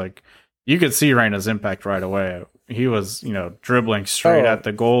plays. Like, you could see Reyna's impact right away. He was, dribbling straight at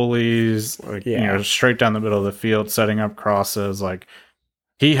the goalies, like, straight down the middle of the field, setting up crosses. Like,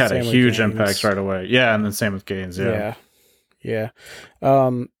 he had a huge impact right away. Yeah, and then same with Gaines. Yeah.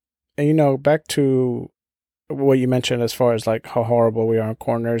 And back to what you mentioned as far as like how horrible we are on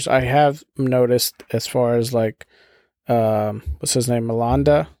corners. I have noticed as far as like, what's his name,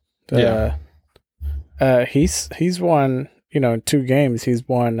 Malanda. He's won. In 2 games he's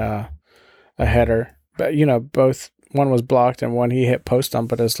won a header. But both, one was blocked and one he hit post on.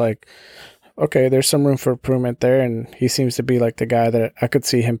 But it's like, okay, there's some room for improvement there, and he seems to be like the guy that I could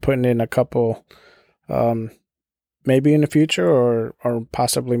see him putting in a couple. Maybe in the future or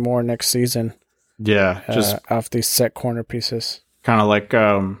possibly more next season. Yeah, just off these set corner pieces. Kind of like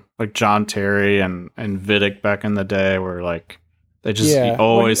John Terry and Vidic back in the day, where like they just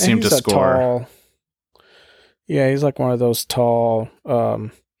always seem to score. He's like one of those tall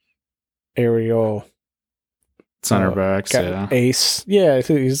aerial center backs. Ace. Yeah,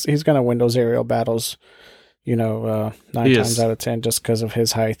 he's gonna win those aerial battles. 9 times out of 10 just because of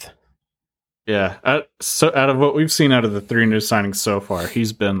his height. Yeah, so out of what we've seen out of the 3 new signings so far,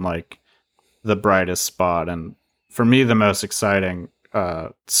 he's been like the brightest spot, and for me the most exciting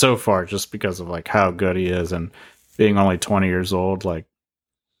so far, just because of like how good he is and being only 20 years old. Like,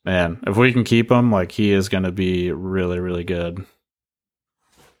 man, if we can keep him, like he is going to be really, really good.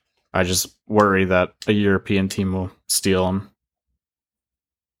 I just worry that a European team will steal him.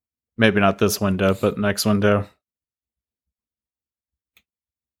 Maybe not this window, but next window.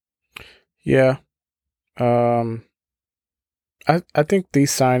 Yeah. I think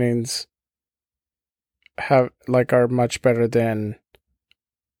these signings are much better than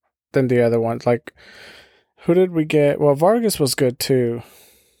the other ones. Like, who did we get? Well, Vargas was good too.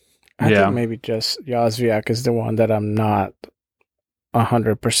 I think maybe just Yazviak is the one that I'm not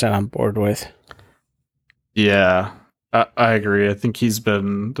 100% on board with. Yeah, I agree. I think he's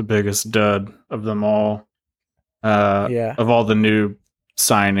been the biggest dud of them all. Of all the new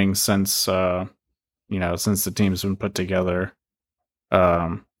signings since since the team's been put together.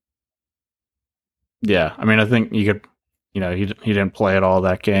 I mean, I think you could, he didn't play at all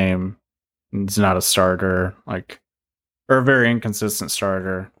that game. He's not a starter, or a very inconsistent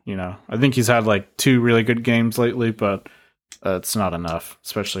starter. I think he's had like 2 really good games lately, but it's not enough,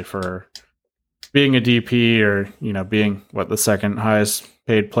 especially for being a DP or being the second highest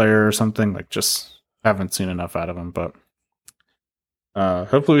paid player or something. Like, just haven't seen enough out of him, but.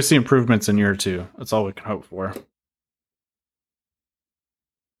 Hopefully we see improvements in year 2. That's all we can hope for.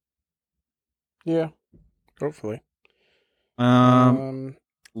 Yeah, hopefully. Let's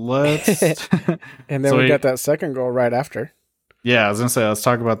and then we got that second goal right after. Yeah, I was gonna say, let's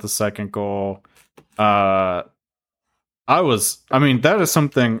talk about the second goal. That is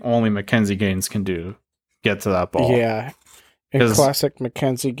something only Mackenzie Gaines can do. Get to that ball. Yeah, in classic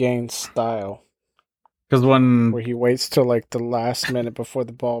Mackenzie Gaines style. Because where he waits till like the last minute before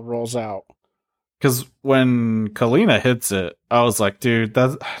the ball rolls out. Because when Kalina hits it, I was like, dude,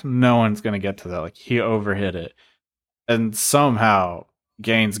 no one's gonna get to that. Like, he overhit it, and somehow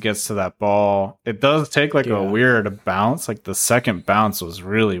Gaines gets to that ball. It does take a weird bounce. Like, the second bounce was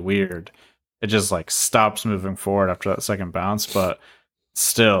really weird. It just like stops moving forward after that second bounce, but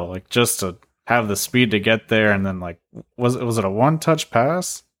still, like, just to have the speed to get there, and then like, was it a 1-touch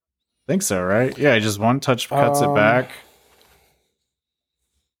pass? I think so, right? Yeah, just 1 touch cuts it back.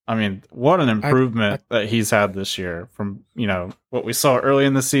 I mean, what an improvement that he's had this year from, what we saw early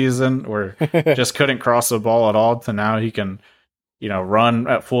in the season where just couldn't cross the ball at all, to now he can, run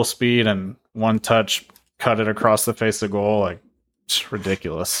at full speed and 1 touch, cut it across the face of goal. Like, it's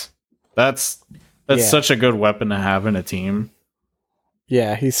ridiculous. That's such a good weapon to have in a team.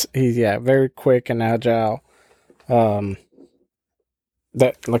 Yeah, he's very quick and agile.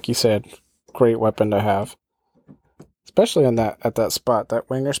 That, like you said, great weapon to have, especially at that spot, that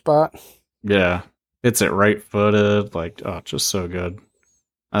winger spot. Yeah, it's it right-footed, just so good.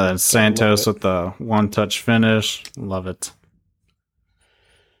 And then Santos with the 1-touch finish, love it.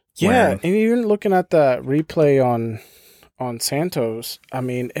 Yeah, and even looking at the replay on on Santos, I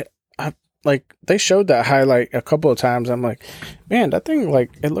mean, like they showed that highlight a couple of times. I'm like, man, that thing,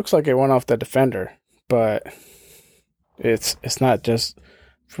 like, it looks like it went off the defender, but it's not, just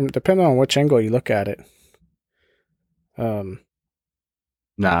from depending on which angle you look at it.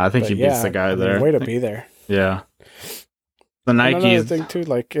 Nah, I think he beats the guy there. Way to be there. Yeah. The Nikes. Another thing too,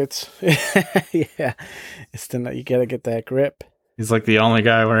 like it's yeah, it's you gotta get that grip. He's like the only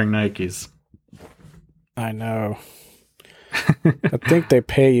guy wearing Nikes. I know. I think they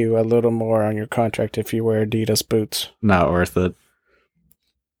pay you a little more on your contract if you wear Adidas boots. Not worth it.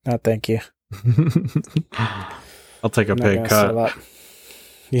 No, thank you. I'll take a pay cut.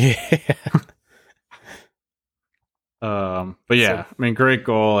 Yeah. But yeah, I mean, great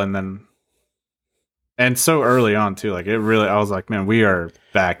goal, and so early on too. Like, it really, I was like, man, we are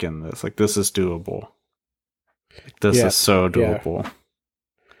back in this. Like, this is doable. Like, this is so doable.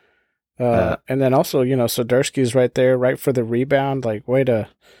 And then also, Swiderski's right there, right for the rebound. Like, way to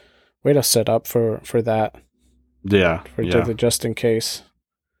set up for that. Yeah, just in case.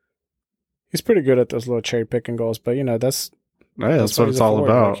 He's pretty good at those little cherry picking goals, but that's what it's all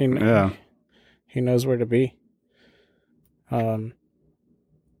about. Like, he knows where to be. Man,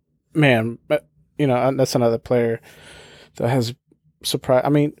 but that's another player that has surprised. I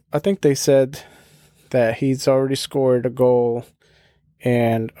mean, I think they said that he's already scored a goal,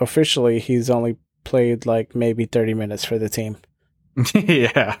 and officially he's only played like maybe 30 minutes for the team.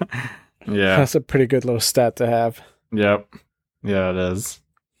 Yeah. That's a pretty good little stat to have. Yep. Yeah, it is.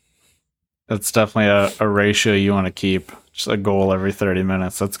 That's definitely a ratio you want to keep. Just a goal every 30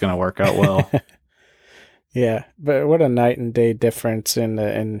 minutes. That's going to work out well. Yeah, but what a night and day difference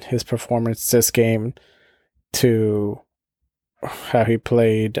in his performance this game to how he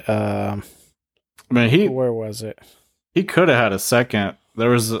played. I mean, where was it? He could have had a second. There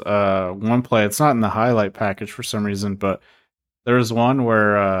was one play. It's not in the highlight package for some reason, but there was one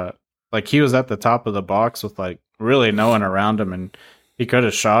where like he was at the top of the box with like really no one around him, and he could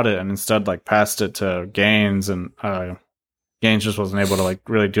have shot it and instead like passed it to Gaines, and Gaines just wasn't able to like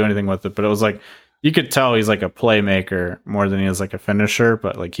really do anything with it. But it was like, you could tell he's like a playmaker more than he is like a finisher,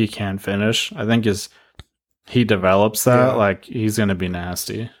 but like he can finish. I think he develops that, like he's going to be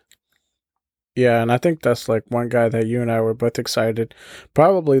nasty. Yeah, and I think that's like one guy that you and I were both excited,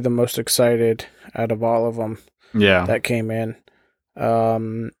 probably the most excited out of all of them. Yeah, that came in.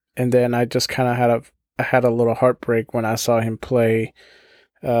 And then I just kind of had a little heartbreak when I saw him play.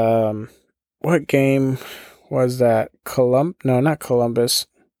 What game was that? No, not Columbus.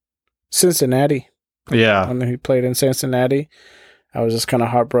 Cincinnati. Yeah. When he played in Cincinnati, I was just kind of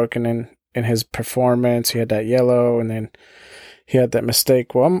heartbroken in his performance. He had that yellow, and then he had that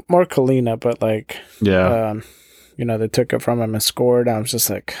mistake. Well, more Kalina, but like, they took it from him and scored. I was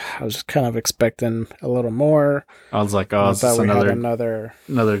just kind of expecting a little more. I was like, oh, it's another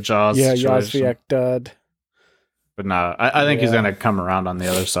Jaws situation. Jozwiak dud. But no, I think he's going to come around on the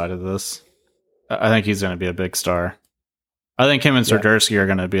other side of this. I think he's going to be a big star. I think him and Swiderski are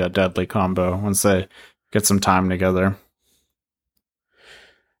going to be a deadly combo once they get some time together.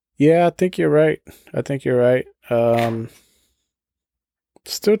 Yeah, I think you're right.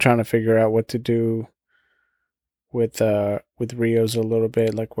 Still trying to figure out what to do with Rios a little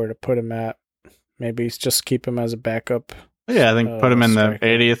bit, like where to put him at. Maybe just keep him as a backup. Yeah, I think put him in the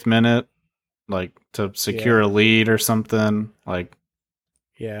 80th minute, like to secure a lead or something. Like,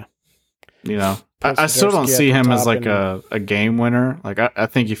 yeah. I still don't see him as like a game winner. Like, I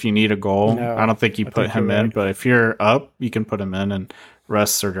think if you need a goal, I don't think you put him in. But if you're up, you can put him in and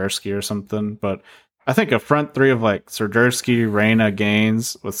rest Swiderski or something. But I think a front three of like Swiderski, Reyna,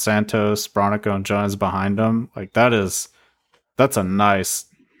 Gaines with Santos, Bronico, and Jones behind him, like that's a nice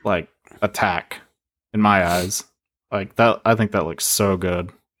like attack in my eyes. Like that, I think that looks so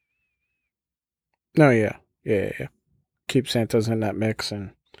good. No, yeah. Keep Santos in that mix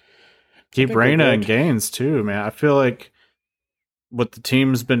and keep Reyna and Gaines too, man. I feel like what the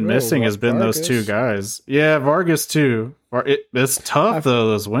team's been missing has been Vargas. Those two guys. Yeah, Vargas too. It's tough though,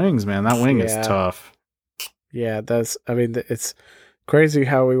 those wings, man. That wing is tough. Yeah, it's crazy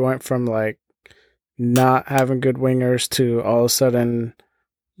how we went from like not having good wingers to all of a sudden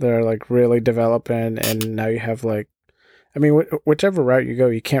they're like really developing, and now you have like, I mean, whichever route you go,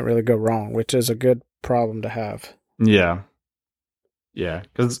 you can't really go wrong, which is a good problem to have. Yeah,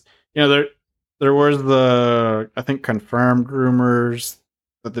 because there was I think confirmed rumors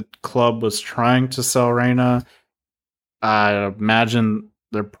that the club was trying to sell Reyna. I imagine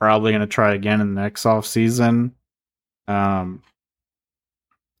they're probably going to try again in the next off season.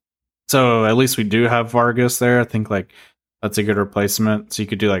 So at least we do have Vargas there. I think like that's a good replacement. So you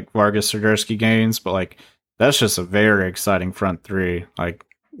could do like Vargas, Swiderski, Gaines, but like that's just a very exciting front three. Like,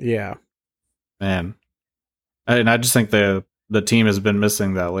 yeah, man, and I just think the team has been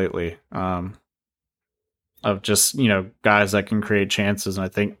missing that lately. Of just, guys that can create chances, and I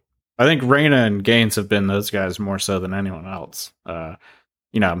think Reyna and Gaines have been those guys more so than anyone else. I'm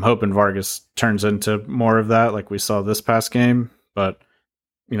hoping Vargas turns into more of that, like we saw this past game. But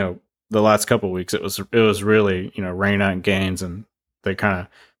the last couple of weeks, it was really Reyna and Gaines, and they kind of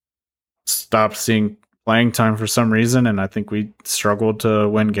stopped seeing playing time for some reason, and I think we struggled to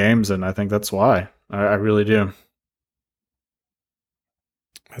win games, and I think that's why. I really do.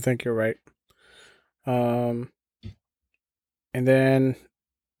 I think you're right. And then,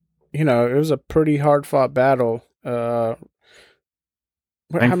 it was a pretty hard fought battle.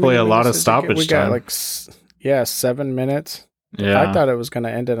 Thankfully, a lot of stoppage we time. got 7 minutes. Yeah, I thought it was going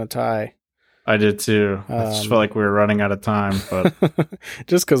to end in a tie. I did too. I just felt like we were running out of time, but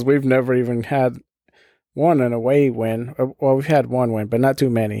just because we've never even had an away win. Well, we've had one win, but not too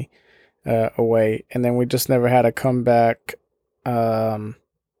many away, and then we just never had a comeback.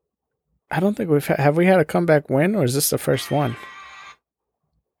 I don't think have we had a comeback win, or is this the first one?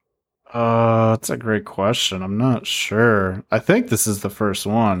 That's a great question. I'm not sure. I think this is the first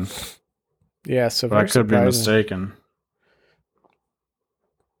one. Yeah, so but I could be mistaken.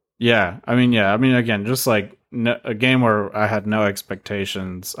 Yeah, I mean, again, just like a game where I had no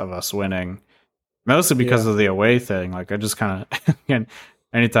expectations of us winning, mostly because of the away thing. Like, I just kind of, again,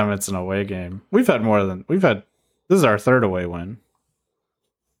 anytime it's an away game, this is our third away win.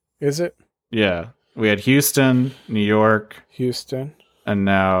 Is it? Yeah, we had Houston, New York, and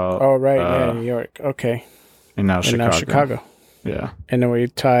now. Oh right, New York. Okay. And now Chicago. Yeah. And then we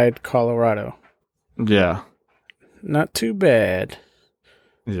tied Colorado. Yeah. Not too bad.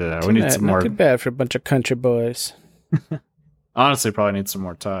 Yeah, we need some more. Not too bad for a bunch of country boys. Honestly, probably need some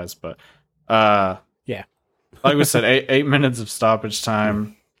more ties, but yeah. Like we said, 8 minutes of stoppage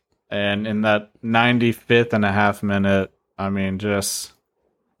time, and in that 95th and a half minute, I mean, just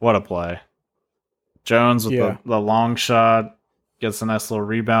what a play. Jones with the long shot, gets a nice little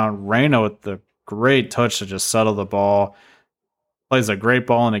rebound. Reyna with the great touch to just settle the ball. Plays a great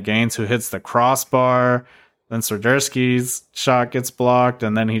ball into Gaines, who hits the crossbar. Then Swiderski's shot gets blocked,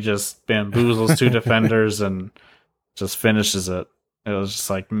 and then he just bamboozles two defenders and just finishes it. It was just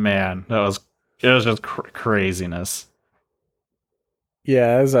like, man, it was just craziness.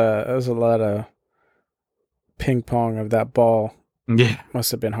 Yeah, it was a lot of ping pong of that ball. Yeah,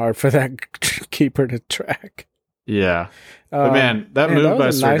 must have been hard for that keeper to track. Yeah, but man, that move by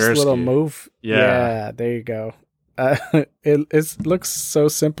Swiderski, nice little move. Yeah, there you go. It looks so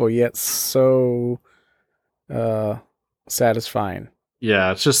simple yet so satisfying.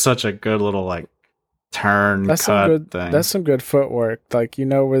 Yeah, it's just such a good little turn thing. That's some good footwork. Like,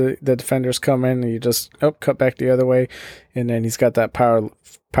 where the defenders come in and you just cut back the other way, and then he's got that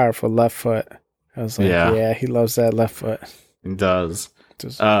powerful left foot. I was like, yeah, he loves that left foot. He does.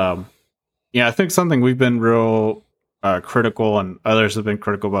 Yeah, I think something we've been real critical, and others have been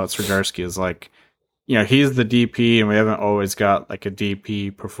critical about Swiderski is he's the DP, and we haven't always got a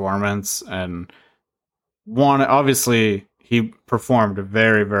DP performance. And obviously he performed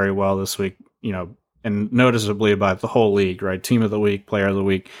very, very well this week, and noticeably by the whole league, right? Team of the week, player of the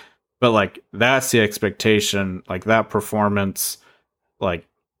week. But that's the expectation, that performance,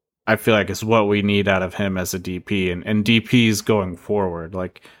 I feel like is what we need out of him as a DP and DPs going forward.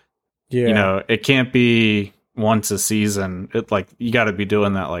 It can't be once a season. You got to be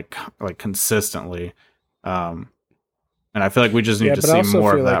doing that consistently. And I feel like we just need to see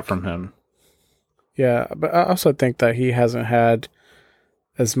more of that from him. Yeah, but I also think that he hasn't had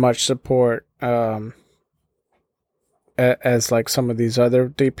as much support as some of these other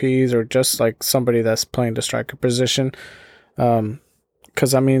DPs, or just somebody that's playing the striker position.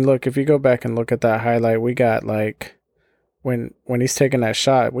 Because look, if you go back and look at that highlight, we got when he's taking that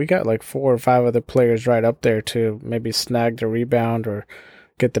shot, we got 4 or 5 other players right up there to maybe snag the rebound or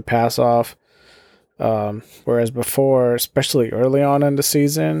get the pass off. Whereas before, especially early on in the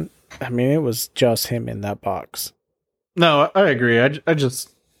season, it was just him in that box. No, I agree. I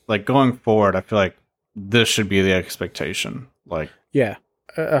just going forward, I feel like this should be the expectation. Yeah,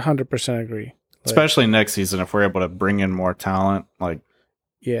 100% agree. Especially next season, if we're able to bring in more talent,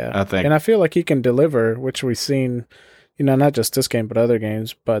 yeah, I think, and I feel like he can deliver, which we've seen, not just this game but other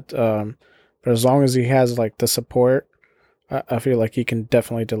games. But as long as he has the support, I feel like he can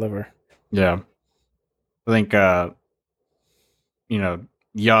definitely deliver. Yeah, I think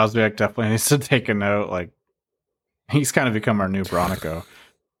Yazbek definitely needs to take a note. He's kind of become our new Bronico.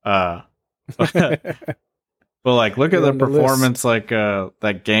 But look at the performance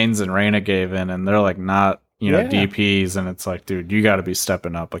that Gaines and Reyna gave in, and they're not DPs, and it's like, dude, you got to be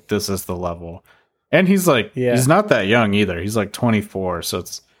stepping up. Like, this is the level. And he's like, he's not that young either. He's like 24, so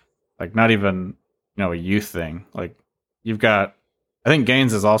it's like not even a youth thing. Like, you've got, I think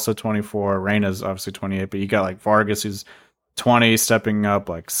Gaines is also 24. Reyna's obviously 28, but you got like Vargas who's 20 stepping up.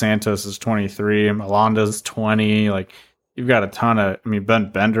 Like Santos is 23. Melanda's 20. Like, you've got a ton of. I mean,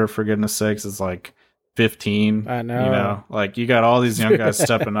 Ben Bender, for goodness sakes, is like 15. I know. Like, you got all these young guys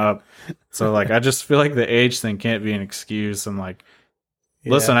stepping up. So like, I just feel like the age thing can't be an excuse. And like,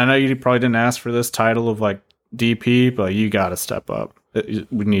 listen, I know you probably didn't ask for this title of like DP, but you got to step up.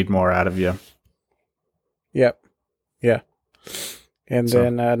 We need more out of you. Yep. Yeah. And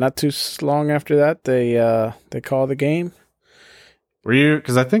then not too long after that, they call the game. Were you?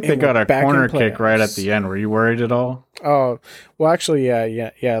 Because I think they got a corner kick right at the end. Were you worried at all? Oh, well, actually,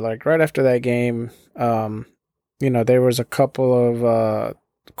 yeah. Like right after that game, there was a couple of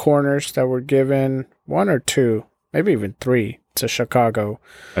corners that were given, 1 or 2, maybe even 3 to Chicago.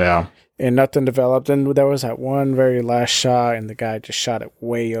 Yeah. And nothing developed. And there was that one very last shot, and the guy just shot it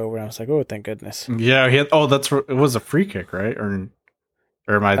way over. And I was like, oh, thank goodness. Yeah. It was a free kick, right? Or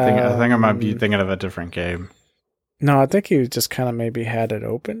am I thinking? I think I might be thinking of a different game. No, I think he just kind of maybe had it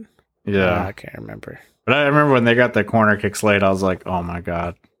open. Yeah. I can't remember. But I remember when they got the corner kicks late, I was like, oh my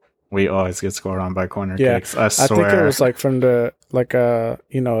God, we always get scored on by corner kicks. I swear. I think it was like from a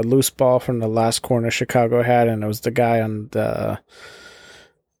loose ball from the last corner Chicago had, and it was the guy on the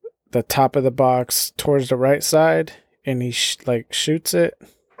top of the box towards the right side, and he shoots it.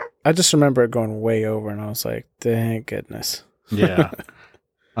 I just remember it going way over, and I was like, thank goodness. Yeah.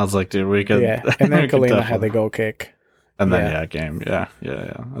 I was like, dude, we could. Yeah, and then Kalina had the goal kick. And then, game. Yeah.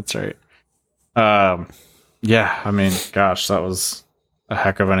 That's right. Yeah, I mean, gosh, that was a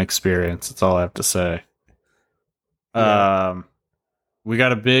heck of an experience. That's all I have to say. We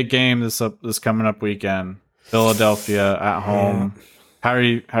got a big game this coming up weekend. Philadelphia at home. Yeah.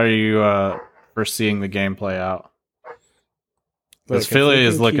 How are you foreseeing the game play out? Because Philly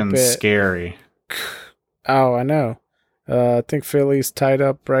is looking scary. Oh, I know. I think Philly's tied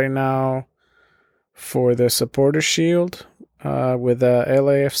up right now for the Supporter Shield with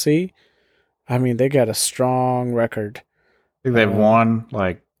LAFC. I mean, they got a strong record. I think they've won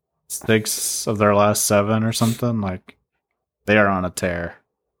like 6 of their last 7 or something. Like, they are on a tear.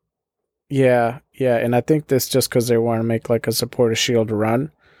 Yeah, and I think this just because they want to make like a Supporter Shield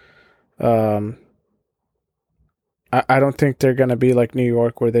run. I don't think they're going to be like New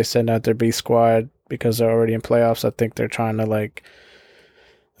York where they send out their B squad because they're already in playoffs. I think they're trying to like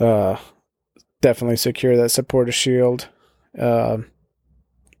definitely secure that Supporter Shield. And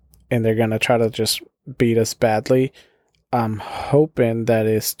they're going to try to just beat us badly. I'm hoping that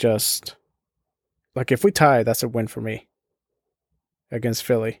it's just like if we tie, that's a win for me against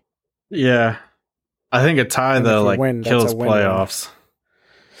Philly. Yeah. I think a tie though kills playoffs.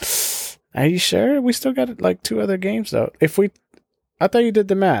 Are you sure? We still got like 2 other games though. I thought you did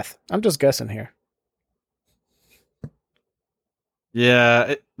the math. I'm just guessing here.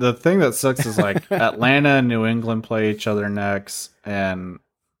 Yeah, the thing that sucks is like Atlanta and New England play each other next, and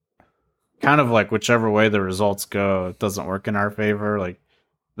kind of like whichever way the results go, it doesn't work in our favor. Like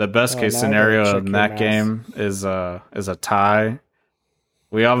the best case scenario in that game is a tie.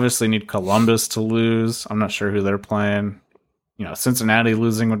 We obviously need Columbus to lose. I'm not sure who they're playing. Cincinnati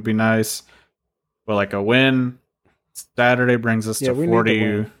losing would be nice, but like a win Saturday brings us to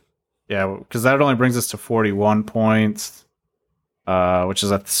 40. Yeah, because that only brings us to 41 points. Which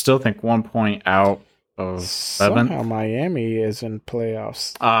is I still think 1 point out of 7. Somehow Miami is in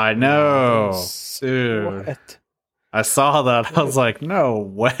playoffs. I know, dude. What? I saw that. I was like, no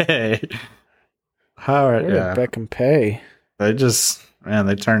way. Where did Beckham pay? They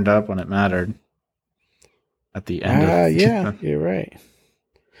they turned up when it mattered. At the end. Yeah, you're right.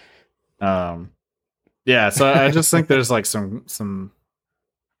 Yeah. So I just think there's like some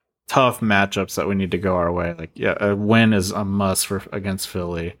tough matchups that we need to go our way. Like, yeah, a win is a must against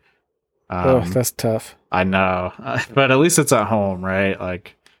Philly. That's tough. I know, but at least it's at home, right?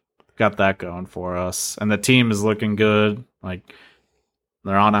 Like, got that going for us, and the team is looking good. Like,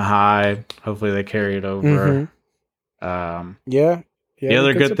 they're on a high. Hopefully, they carry it over. Mm-hmm. Yeah. The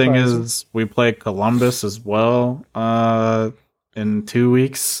other good thing is we play Columbus as well in 2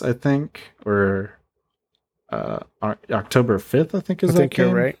 weeks, I think, or October 5th, I think is that game. I think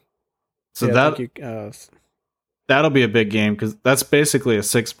you're right. So that'll be a big game because that's basically a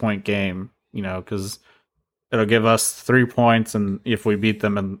 6-point game, because it'll give us 3 points, and if we beat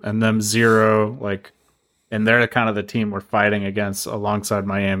them and them 0, like, and they're kind of the team we're fighting against alongside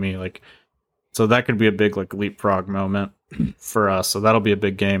Miami, like, so that could be a big like leapfrog moment for us. So that'll be a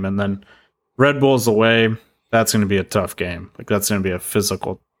big game, and then Red Bulls away. that's going to be a tough game. Like that's going to be a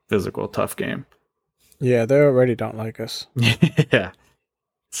physical tough game. Yeah, they already don't like us. Yeah.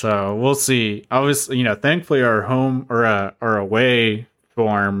 So we'll see. Obviously, thankfully our home or our away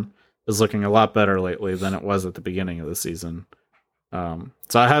form is looking a lot better lately than it was at the beginning of the season. So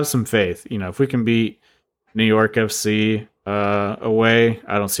I have some faith. If we can beat New York FC away,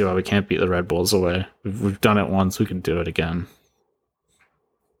 I don't see why we can't beat the Red Bulls away. We've done it once. We can do it again.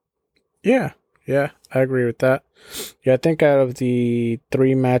 Yeah, I agree with that. Yeah, I think out of the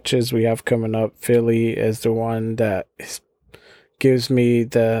 3 matches we have coming up, Philly is the one that gives me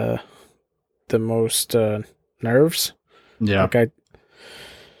the most nerves. Yeah. Like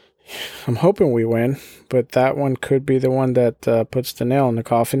I'm hoping we win, but that one could be the one that puts the nail in the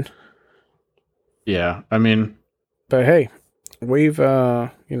coffin. Yeah, I mean... But hey, we've,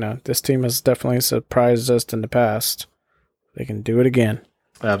 this team has definitely surprised us in the past. They can do it again.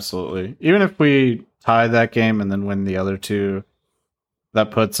 Absolutely. Even if we tie that game and then win the other 2, that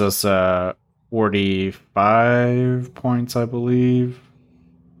puts us 45 points, I believe.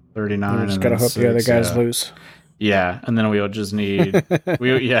 39. We just gotta hope the other guys lose. Yeah, and then we'll just need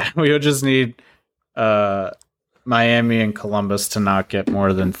we'll just need Miami and Columbus to not get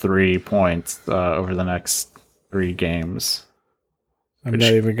more than 3 points over the next 3 games. I'm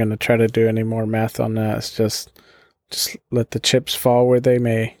not even gonna try to do any more math on that. It's just let the chips fall where they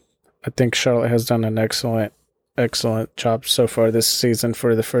may. I think Charlotte has done an excellent job so far this season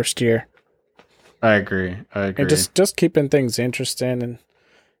for the first year. I agree. And just keeping things interesting and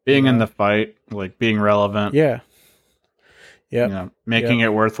being in the fight, like being relevant. Yeah. Yeah. Making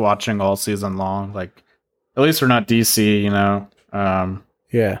it worth watching all season long. Like at least we're not DC,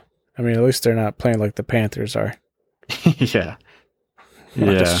 Yeah. I mean, at least they're not playing like the Panthers are. Yeah.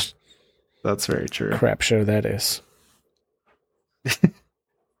 Yeah. That's very true. Crap show that is.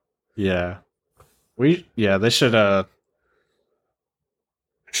 Yeah. They should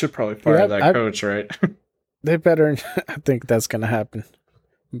probably fire that coach, right? They better. I think that's going to happen.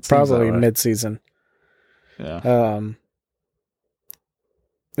 Probably mid-season. Yeah.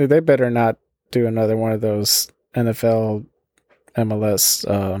 They better not do another one of those NFL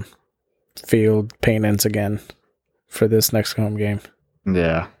MLS field paint-ins again for this next home game.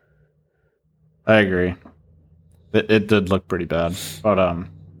 Yeah. I agree. It did look pretty bad. But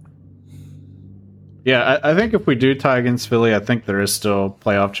yeah, I think if we do tie against Philly, I think there is still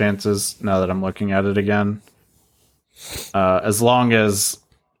playoff chances now that I'm looking at it again. As long as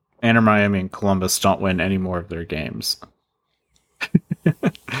Inter Miami and Columbus don't win any more of their games.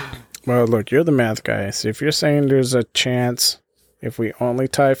 Well, look, you're the math guy. So if you're saying there's a chance if we only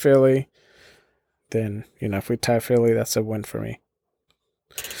tie Philly, then, if we tie Philly, that's a win for me.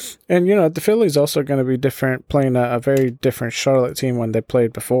 And, the Philly's also going to be different, playing a very different Charlotte team when they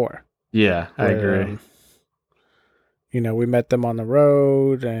played before. Yeah, I agree. We met them on the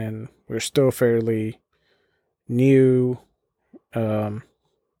road, and we're still fairly new,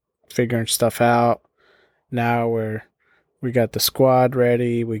 figuring stuff out. Now we got the squad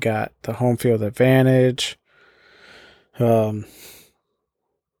ready. We got the home field advantage. And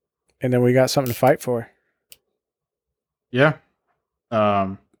then we got something to fight for. Yeah.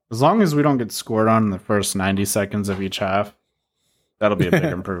 As long as we don't get scored on in the first 90 seconds of each half, that'll be a big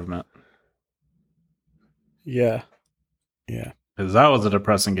improvement. Yeah. Yeah. Because that was a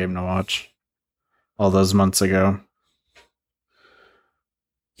depressing game to watch all those months ago.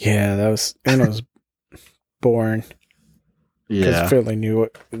 Yeah, it was boring. Yeah. Because Philly knew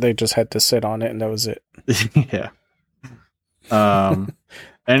it. They just had to sit on it, and that was it. Yeah. We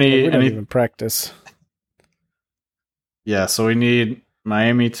don't even practice. Yeah, so we need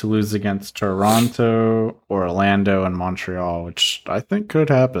Miami to lose against Toronto, Orlando, and Montreal, which I think could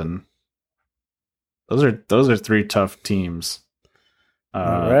happen. Those are 3 tough teams.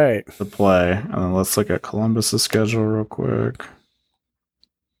 All right. To play. And then let's look at Columbus's schedule real quick.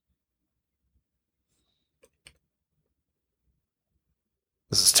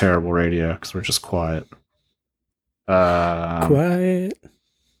 This is terrible radio because we're just quiet. Quiet.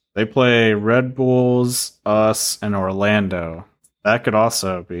 They play Red Bulls, us, and Orlando. That could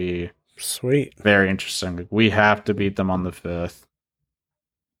also be sweet. Very interesting. Like, we have to beat them on the 5th.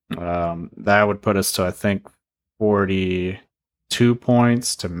 That would put us to, I think, 42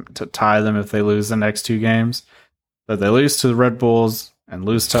 points to tie them if they lose the next 2 games. But if they lose to the Red Bulls and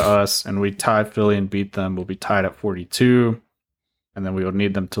lose to us, and we tie Philly and beat them, we'll be tied at 42. And then we would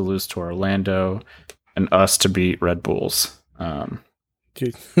need them to lose to Orlando and us to beat Red Bulls.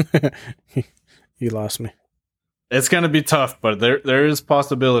 Dude, you lost me. It's going to be tough, but there is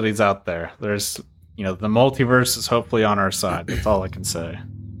possibilities out there. There's, the multiverse is hopefully on our side. That's all I can say.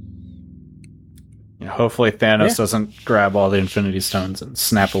 hopefully Thanos doesn't grab all the Infinity Stones and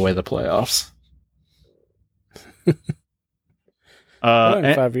snap away the playoffs. In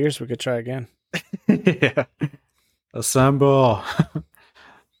 5 years, we could try again. Yeah. Assemble.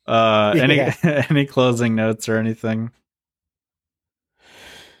 Any closing notes or anything?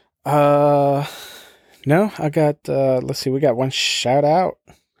 No, I got let's see, we got one shout out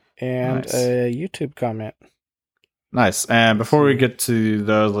and a YouTube comment. Nice. And before we get to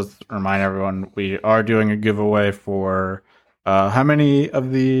those, let's remind everyone we are doing a giveaway for how many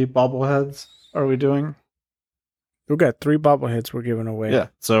of the bobbleheads are we doing? We got 3 bobbleheads we're giving away. Yeah.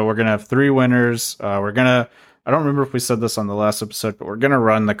 So we're gonna have 3 winners. I don't remember if we said this on the last episode, but we're gonna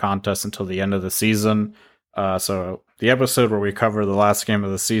run the contest until the end of the season. So the episode where we cover the last game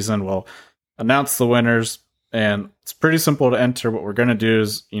of the season, we'll announce the winners, and it's pretty simple to enter. What we're going to do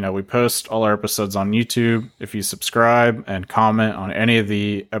is, we post all our episodes on YouTube. If you subscribe and comment on any of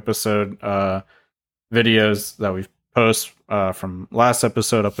the episode videos that we post from last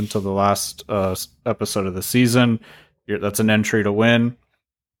episode up until the last episode of the season, that's an entry to win.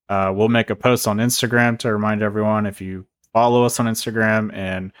 We'll make a post on Instagram to remind everyone, if you follow us on Instagram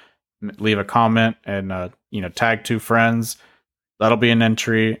and leave a comment and tag 2 friends, that'll be an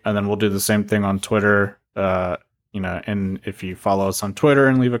entry. And then we'll do the same thing on Twitter. And if you follow us on Twitter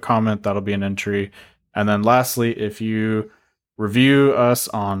and leave a comment, that'll be an entry. And then lastly, if you review us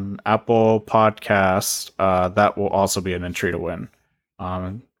on Apple Podcasts, that will also be an entry to win.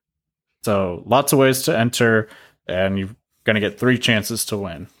 So lots of ways to enter, and you're going to get 3 chances to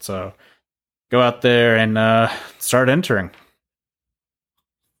win. So go out there and start entering.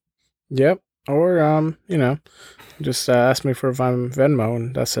 Yep. Or, just ask me for if I'm Venmo,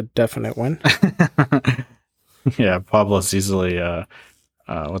 and that's a definite win. Yeah, Pablo's easily,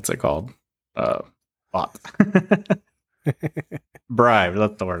 what's it called? Bot. Bribe,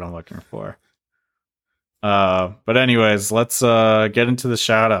 that's the word I'm looking for. But anyways, let's get into the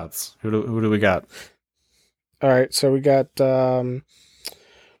shout-outs. Who do we got? All right, so we got one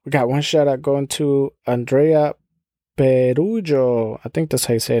shout-out going to Andrea Perullo. I think that's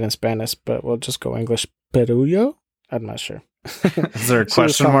how you say it in Spanish, but we'll just go English. Perullo? I'm not sure. Is there a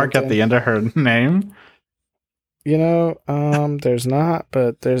question mark at the end of her name? There's not,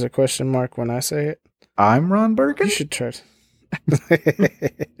 but there's a question mark when I say it. I'm Ron Burkin? You should try.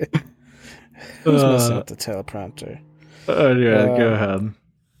 Who's messing with the teleprompter? Yeah, go ahead.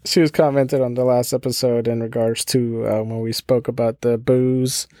 She was commented on the last episode in regards to when we spoke about the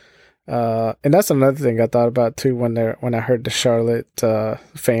booze. And that's another thing I thought about too when I heard the Charlotte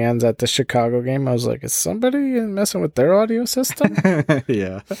fans at the Chicago game. I was like, is somebody messing with their audio system?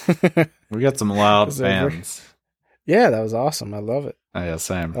 Yeah. We got some loud fans. Yeah, that was awesome. I love it. Oh, yeah,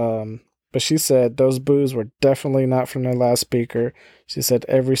 same. But she said those boos were definitely not from the last speaker. She said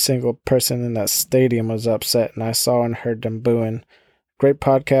every single person in that stadium was upset, and I saw and heard them booing. Great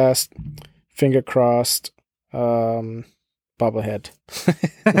podcast. Finger crossed. Bobblehead.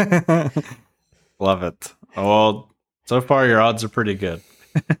 Love it. Well, so far your odds are pretty good.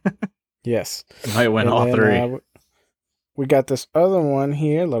 Yes. You might win all 3. We got this other one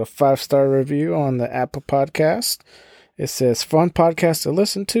here, a little 5-star review on the Apple Podcast. It says, fun podcast to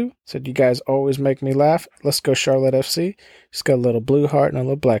listen to. Said, you guys always make me laugh. Let's go Charlotte FC. She's got a little blue heart and a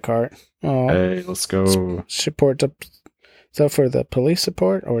little black heart. Oh, hey, let's go. Support is that for the police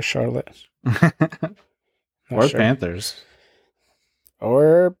support or Charlotte? Or sure. Panthers.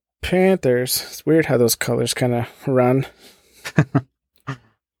 Or Panthers. It's weird how those colors kind of run.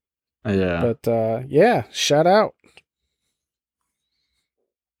 Yeah. But, shout out.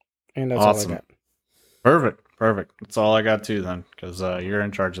 And that's awesome. all I got. Perfect. That's all I got too then, because you're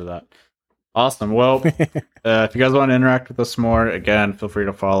in charge of that. Awesome. Well, if you guys want to interact with us more, again, feel free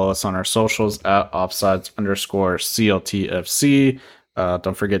to follow us on our socials at offsides_CLTFC.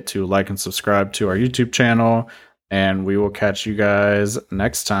 Don't forget to like and subscribe to our YouTube channel, and we will catch you guys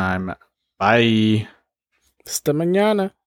next time. Bye. Hasta mañana.